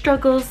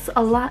struggles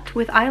a lot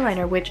with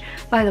eyeliner, which,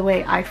 by the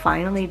way, I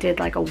finally did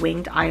like a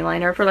winged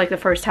eyeliner for like the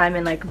first time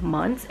in like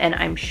months, and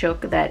I'm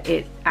shook that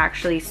it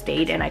actually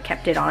stayed and I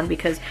kept it on,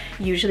 because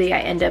usually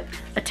I end up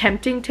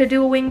attempting to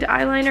do a winged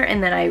eyeliner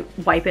and then I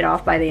wipe it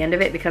off by the end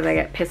of it because I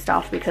get pissed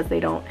off because they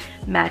don't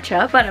match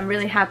up. But I'm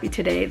really happy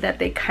today that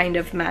they kind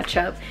of match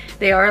up.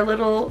 They are a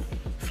little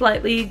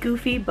slightly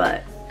goofy,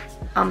 but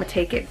I'm gonna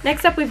take it.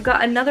 Next up, we've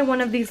got another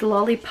one of these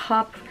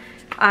Lollipop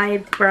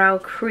eyebrow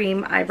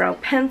cream eyebrow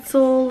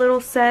pencil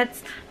little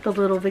sets, the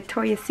little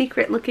Victoria's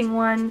Secret looking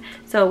one.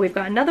 So we've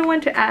got another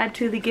one to add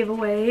to the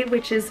giveaway,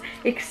 which is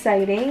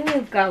exciting.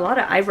 We've got a lot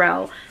of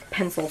eyebrow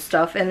pencil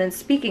stuff. And then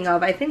speaking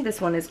of, I think this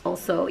one is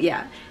also,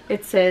 yeah,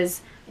 it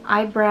says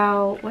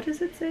eyebrow, what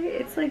does it say?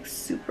 It's like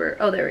super,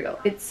 oh, there we go.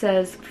 It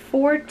says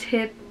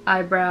 4-tip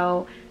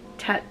eyebrow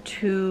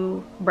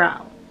tattoo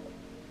brow.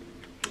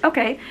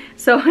 Okay,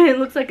 so it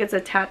looks like it's a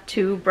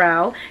tattoo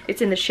brow.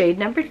 It's in the shade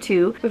number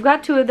 2. We've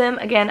got 2 of them.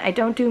 Again, I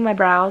don't do my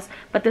brows,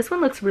 but this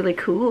one looks really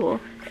cool.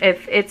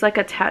 If it's like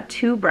a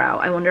tattoo brow,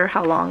 I wonder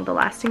how long the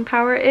lasting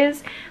power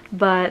is.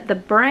 But the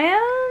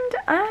brand,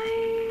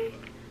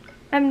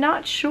 I'm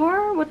not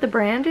sure what the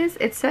brand is.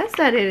 It says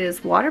that it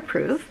is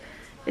waterproof.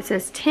 It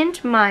says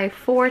tint my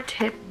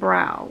 4-tip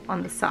brow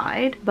on the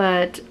side,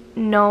 but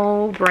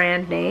no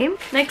brand name.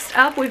 Next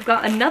up, we've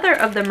got another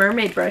of the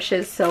mermaid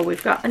brushes, so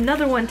we've got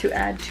another one to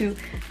add to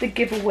the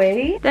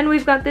giveaway. Then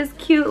we've got this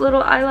cute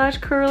little eyelash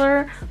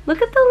curler.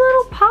 Look at the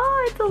little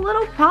paw, it's a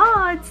little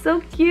paw, it's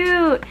so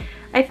cute.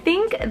 I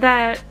think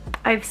that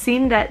I've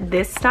seen that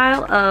this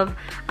style of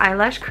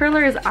eyelash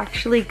curler is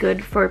actually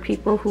good for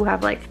people who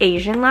have like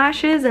Asian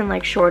lashes and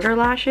like shorter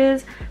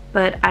lashes,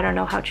 but I don't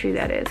know how true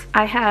that is.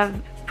 I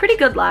have pretty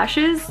good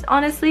lashes,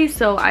 honestly,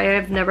 so I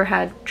have never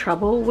had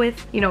trouble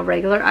with, you know,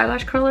 regular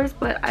eyelash curlers,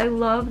 but I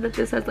love that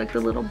this has like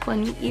the little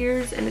bunny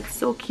ears and it's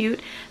so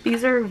cute.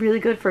 These are really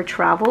good for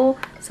travel,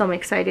 so I'm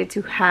excited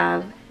to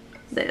have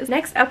this.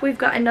 Next up, we've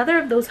got another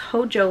of those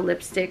Hojo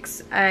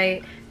lipsticks.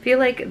 I feel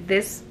like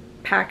this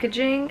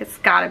packaging, it's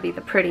gotta be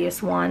the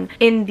prettiest one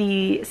in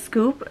the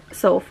scoop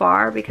so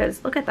far,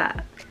 because look at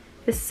that.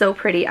 It's so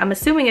pretty. I'm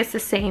assuming it's the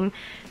same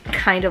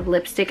kind of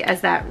lipstick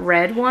as that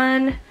red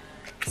one.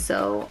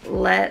 So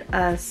let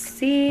us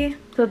see.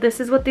 So this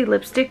is what the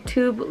lipstick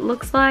tube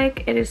looks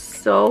like. It is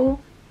so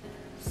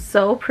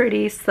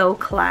pretty, so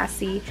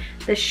classy.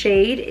 The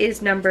shade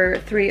is number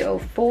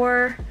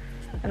 304.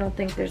 I don't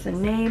think there's a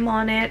name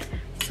on it.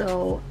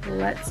 So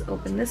let's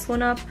open this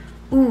one up.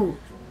 Ooh,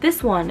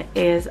 this one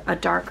is a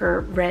darker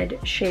red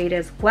shade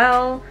as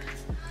well.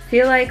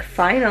 feel like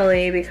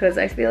finally, because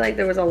I feel like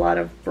there was a lot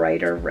of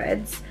brighter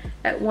reds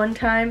at one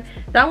time.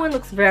 That one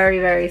looks very,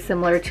 very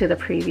similar to the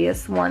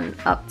previous one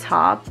up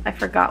top. I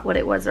forgot what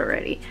it was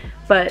already,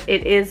 but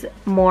it is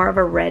more of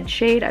a red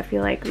shade. I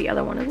feel like the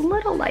other one is a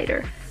little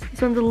lighter.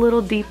 This one's a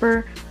little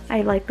deeper.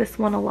 I like this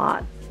one a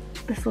lot.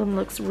 This one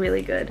looks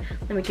really good.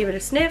 Let me give it a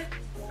sniff.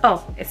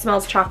 Oh, it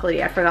smells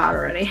chocolatey. I forgot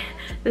already.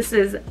 This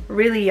is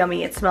really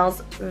yummy. It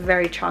smells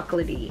very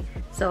chocolatey.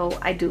 So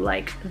I do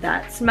like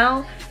that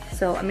smell.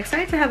 So I'm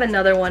excited to have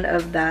another one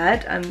of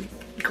that. I'm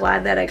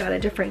glad that I got a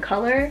different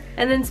color.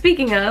 And then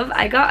speaking of,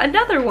 I got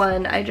another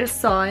one. I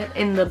just saw it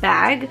in the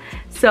bag.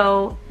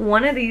 So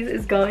one of these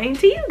is going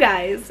to you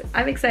guys.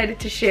 I'm excited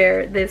to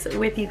share this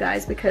with you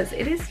guys because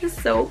it is just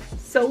so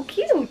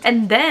cute.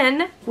 And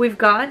then we've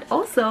got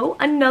also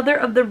another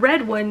of the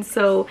red ones.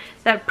 So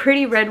that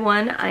pretty red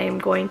one, I am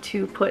going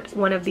to put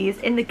one of these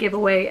in the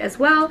giveaway as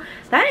well.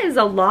 That is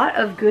a lot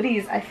of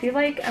goodies. I feel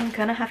like I'm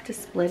gonna have to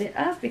split it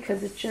up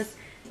because it's just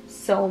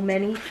so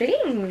many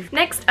things.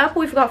 Next up,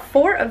 we've got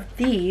 4 of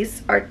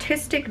these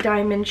Artistic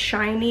Diamond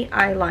Shiny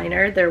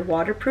Eyeliner. They're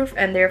waterproof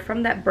and they're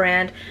from that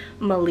brand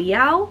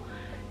Maliao.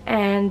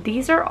 And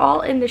these are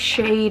all in the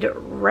shade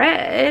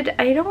red.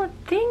 I don't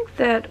think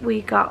that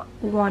we got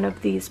one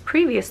of these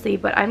previously,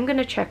 but I'm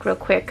gonna check real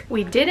quick.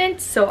 We didn't,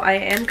 so I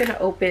am gonna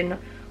open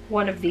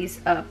one of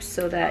these up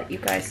so that you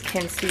guys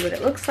can see what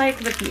it looks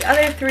like. But the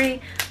other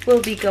 3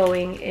 will be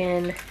going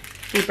in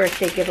the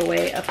birthday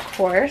giveaway, of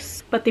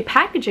course. But the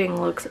packaging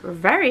looks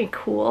very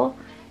cool.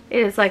 It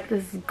is like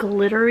this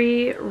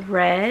glittery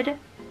red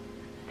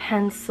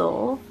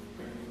pencil.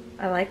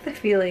 I like the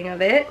feeling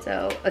of it.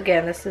 So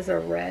again, this is a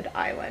red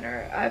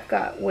eyeliner. I've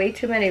got way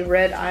too many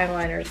red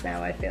eyeliners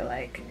now, I feel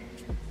like.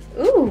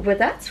 Ooh, but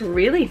that's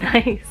really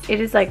nice. It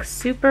is like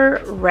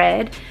super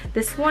red.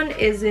 This one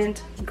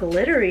isn't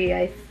glittery,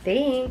 I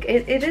think.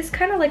 It is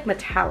kind of like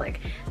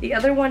metallic. The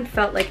other one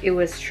felt like it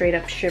was straight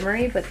up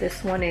shimmery, but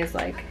this one is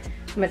like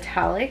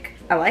metallic.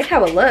 I like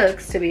how it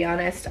looks, to be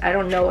honest. I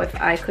don't know if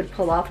I could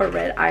pull off a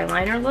red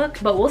eyeliner look,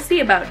 but we'll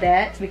see about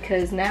that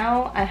because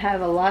now I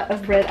have a lot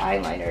of red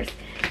eyeliners.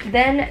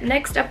 Then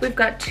next up, we've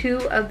got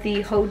 2 of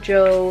the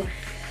Hojo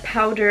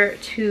Powder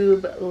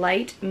Tube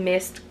Light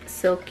Mist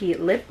Silky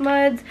Lip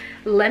Muds.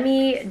 Let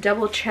me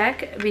double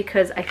check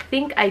because I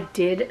think I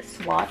did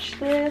swatch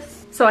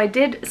this. So I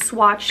did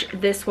swatch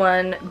this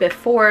one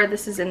before.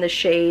 This is in the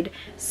shade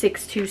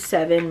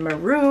 627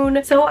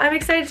 Maroon. So I'm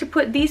excited to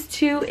put these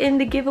 2 in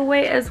the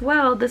giveaway as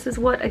well. This is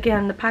what,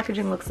 again, the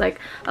packaging looks like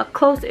up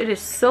close. It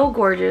is so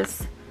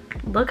gorgeous.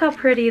 Look how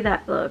pretty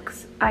that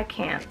looks. I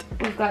can't.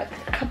 We've got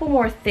a couple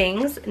more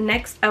things.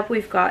 Next up,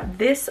 we've got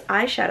this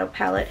eyeshadow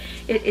palette.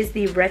 It is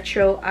the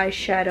Retro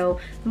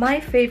Eyeshadow My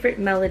Favorite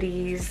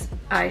Melodies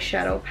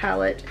eyeshadow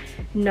palette,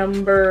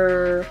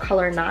 number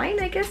color 9,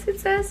 I guess it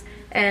says.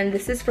 And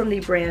this is from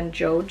the brand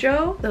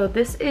JoJo. So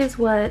this is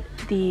what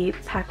the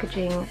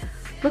packaging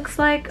looks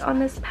like on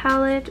this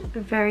palette.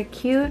 Very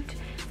cute.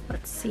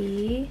 Let's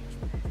see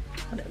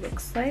what it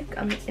looks like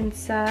on the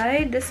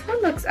inside. This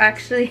one looks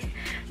actually,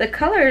 the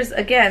colors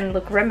again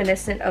look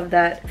reminiscent of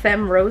that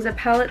Femme Rosa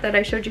palette that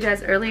I showed you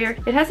guys earlier.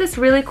 It has this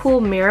really cool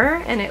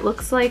mirror and it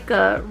looks like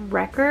a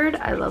record.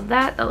 I love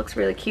that. That looks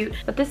really cute.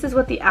 But this is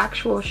what the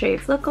actual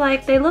shades look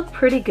like. They look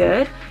pretty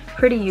good,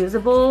 pretty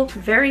usable,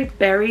 very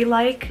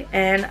berry-like,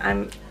 and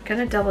I'm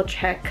gonna double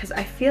check because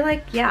I feel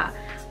like, yeah,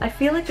 I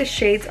feel like the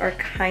shades are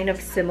kind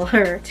of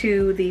similar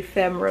to the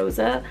Femme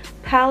Rosa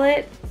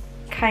palette.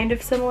 Kind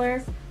of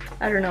similar.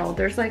 I don't know,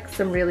 there's like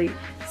some really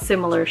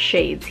similar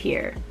shades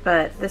here,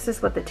 but this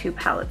is what the 2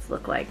 palettes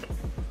look like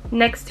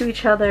next to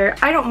each other.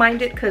 I don't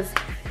mind it because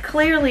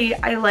clearly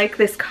I like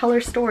this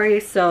color story,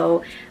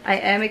 so I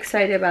am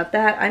excited about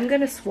that. I'm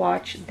gonna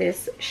swatch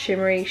this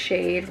shimmery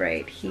shade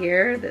right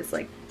here, this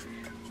like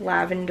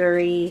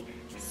lavendery,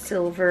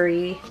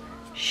 silvery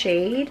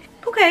shade.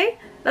 Okay,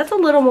 that's a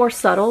little more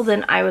subtle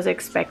than I was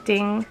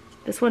expecting.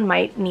 This one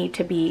might need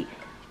to be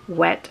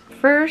wet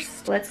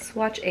first. Let's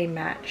swatch a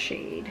matte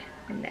shade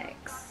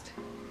next.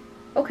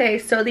 Okay,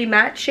 so the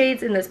matte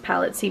shades in this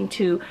palette seem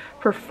to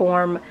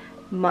perform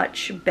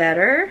much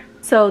better.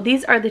 So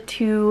these are the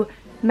 2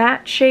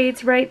 matte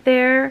shades right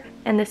there,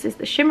 and this is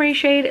the shimmery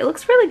shade. It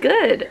looks really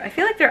good. I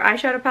feel like their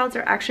eyeshadow palettes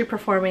are actually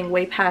performing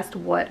way past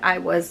what I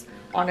was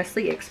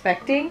honestly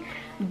expecting,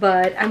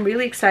 but I'm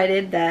really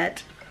excited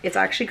that it's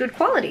actually good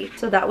quality.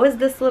 So that was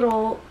this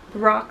little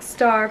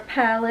Rockstar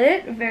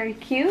palette, very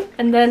cute.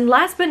 And then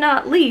last but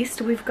not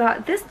least, we've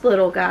got this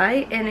little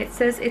guy, and it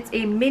says it's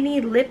a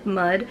mini lip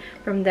mud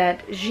from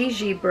that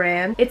Gigi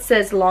brand. It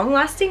says long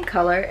lasting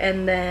color,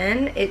 and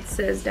then it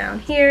says down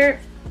here,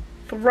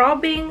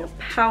 throbbing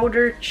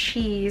powder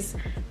cheese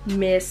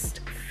mist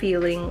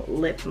feeling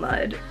lip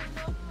mud.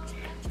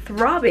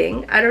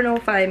 Throbbing, I don't know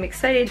if I'm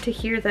excited to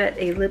hear that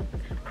a lip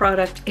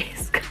product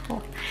is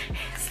called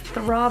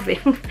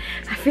throbbing.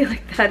 I feel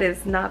like that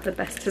is not the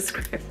best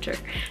descriptor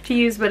to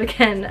use, but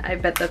again, I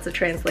bet that's a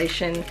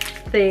translation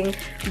thing.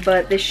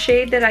 But the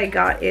shade that I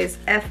got is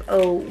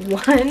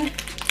FO1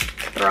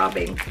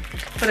 throbbing.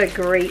 What a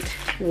great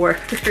word.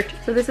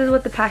 So this is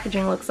what the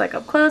packaging looks like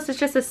up close. It's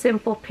just a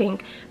simple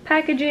pink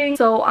packaging.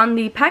 So on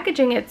the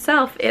packaging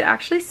itself, it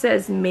actually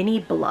says mini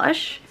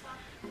blush,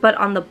 but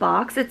on the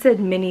box it said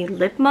mini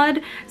lip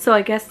mud. So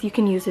I guess you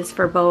can use this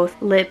for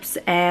both lips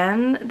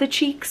and the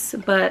cheeks,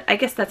 but I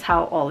guess that's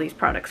how all these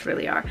products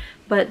really are.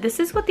 But this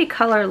is what the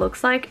color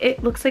looks like.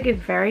 It looks like a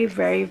very,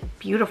 very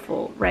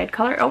beautiful red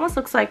color. It almost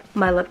looks like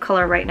my lip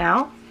color right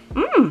now.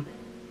 And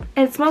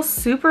it smells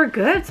super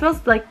good. It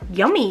smells like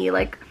yummy,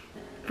 like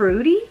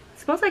fruity. It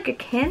smells like a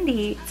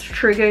candy. It's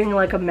triggering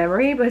like a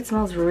memory, but it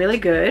smells really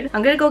good.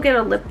 I'm gonna go get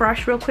a lip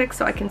brush real quick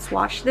so I can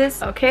swatch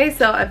this. Okay,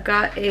 so I've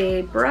got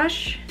a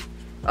brush.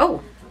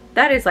 Oh,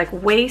 that is like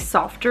way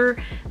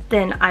softer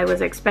than I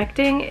was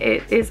expecting.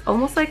 It is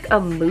almost like a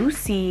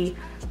moussey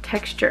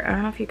texture. I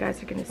don't know if you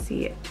guys are gonna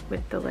see it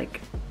with the like,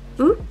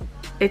 ooh,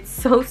 it's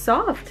so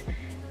soft.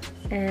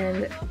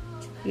 And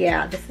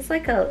yeah, this is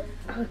like a,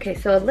 okay,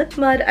 so a lip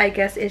mud I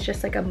guess is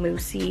just like a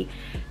moussey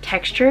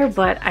texture,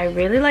 but I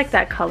really like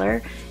that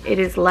color. It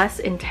is less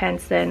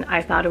intense than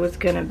I thought it was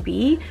gonna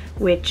be,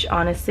 which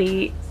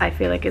honestly I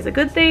feel like is a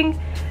good thing,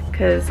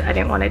 because I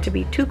didn't want it to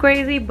be too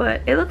crazy,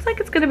 but it looks like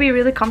it's gonna be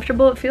really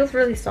comfortable. It feels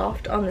really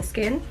soft on the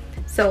skin,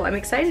 so I'm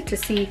excited to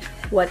see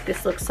what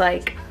this looks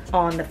like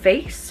on the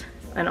face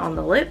and on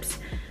the lips.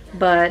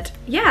 But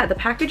yeah, the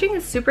packaging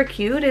is super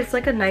cute. It's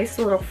like a nice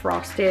little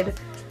frosted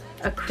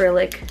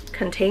acrylic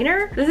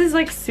container. This is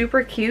like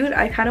super cute.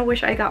 I kind of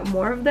wish I got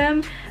more of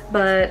them,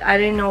 but I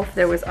didn't know if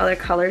there was other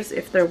colors.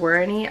 If there were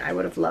any, I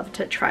would have loved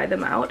to try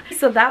them out.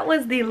 So that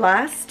was the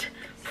last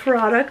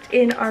product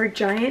in our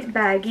giant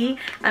baggie.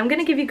 I'm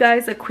gonna give you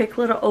guys a quick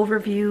little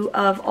overview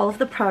of all of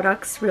the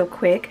products real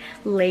quick,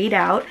 laid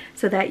out,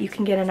 so that you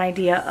can get an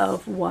idea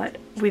of what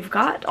we've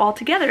got all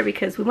together,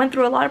 because we went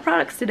through a lot of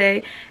products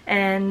today,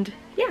 and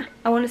yeah,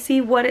 I want to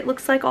see what it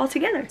looks like all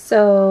together.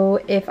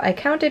 So if I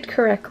counted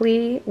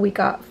correctly, we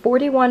got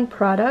 41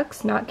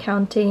 products, not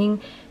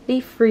counting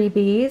the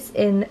freebies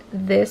in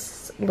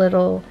this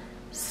little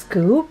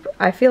scoop.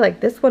 I feel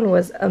like this one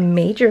was a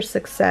major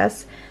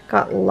success.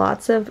 Got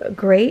lots of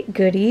great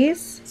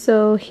goodies.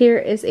 So here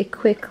is a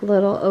quick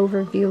little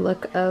overview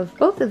look of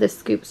both of the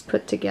scoops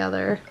put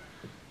together.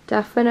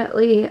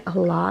 Definitely a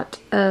lot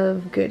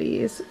of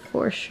goodies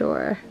for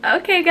sure.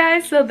 Okay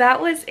guys, so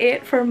that was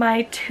it for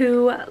my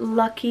 2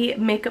 lucky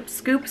makeup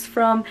scoops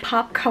from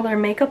Pop Color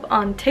Makeup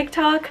on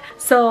TikTok.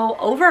 So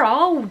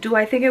overall, do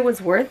I think it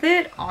was worth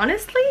it?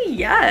 Honestly,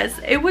 yes.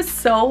 It was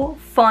so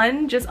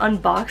fun just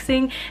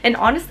unboxing, and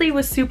honestly it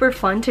was super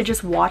fun to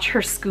just watch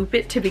her scoop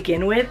it to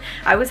begin with.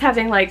 I was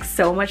having like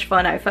so much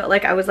fun. I felt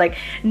like I was like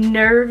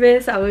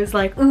nervous. I was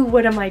like, ooh,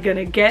 what am I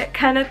gonna get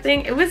kind of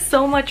thing. It was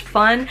so much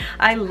fun.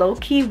 I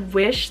low-key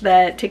wish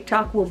that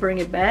TikTok will bring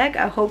it back.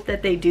 I hope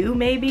that they do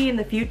maybe in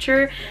the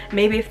future.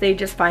 Maybe if they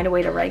just find a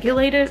way to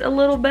regulate it a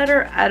little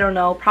better. I don't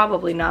know,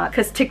 probably not,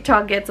 because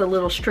TikTok gets a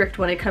little strict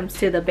when it comes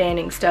to the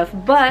banning stuff.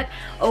 But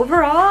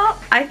overall,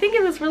 I think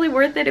it was really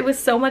worth it. It was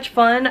so much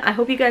fun. I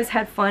hope you guys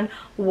had fun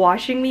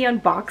watching me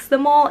unbox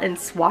them all and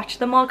swatch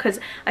them all, because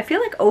I feel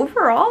like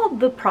overall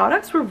the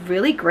products were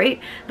really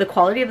great. The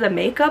quality of the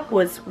makeup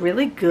was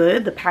really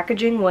good. The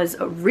packaging was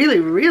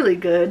really, really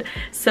good.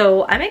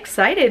 So I'm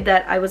excited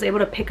that I was able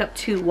to pick up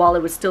 2 while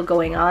it was still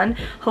going on.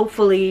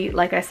 Hopefully,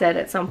 like I said,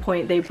 at some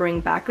point they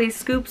bring back these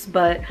scoops,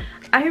 but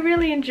I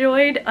really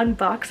enjoyed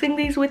unboxing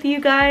these with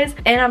you guys,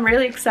 and I'm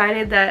really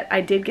excited that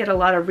I did get a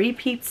lot of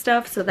repeat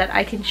stuff so that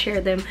I can share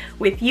them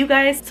with you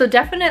guys. So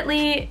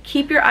definitely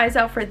keep your eyes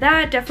out for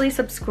that. Definitely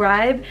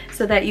subscribe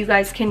so that you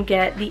guys can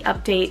get the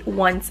update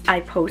once I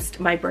post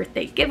my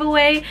birthday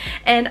giveaway.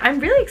 And I'm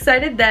really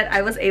excited that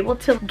I was able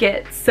to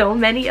get so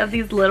many of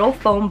these little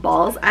foam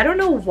balls. I don't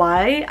know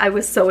why I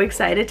was so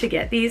excited to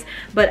get these,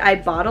 but I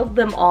bottled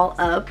them all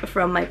up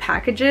from my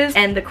packages,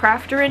 and the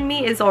crafter in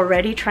me is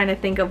already trying to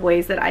think of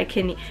ways that I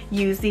can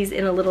use these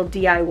in a little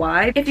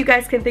DIY. If you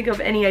guys can think of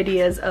any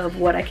ideas of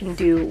what I can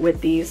do with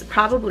these,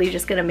 probably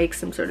just gonna make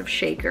some sort of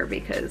shaker,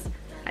 because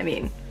I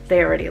mean,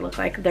 they already look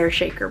like they're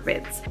shaker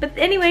bits. But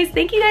anyways,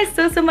 thank you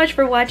guys so much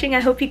for watching. I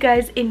hope you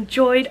guys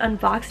enjoyed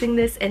unboxing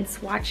this and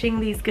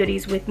swatching these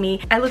goodies with me.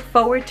 I look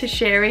forward to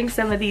sharing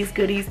some of these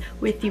goodies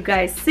with you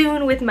guys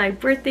soon with my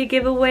birthday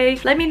giveaway.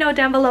 Let me know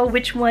down below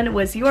which one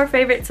was your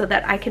favorite so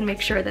that I can make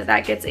sure that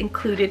that gets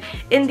included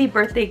in the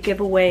birthday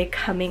giveaway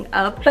coming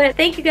up. But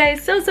thank you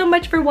guys so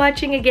much for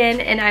watching again,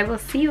 and I will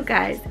see you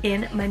guys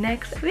in my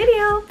next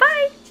video.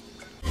 Bye!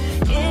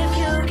 If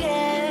you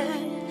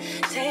can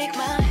take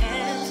my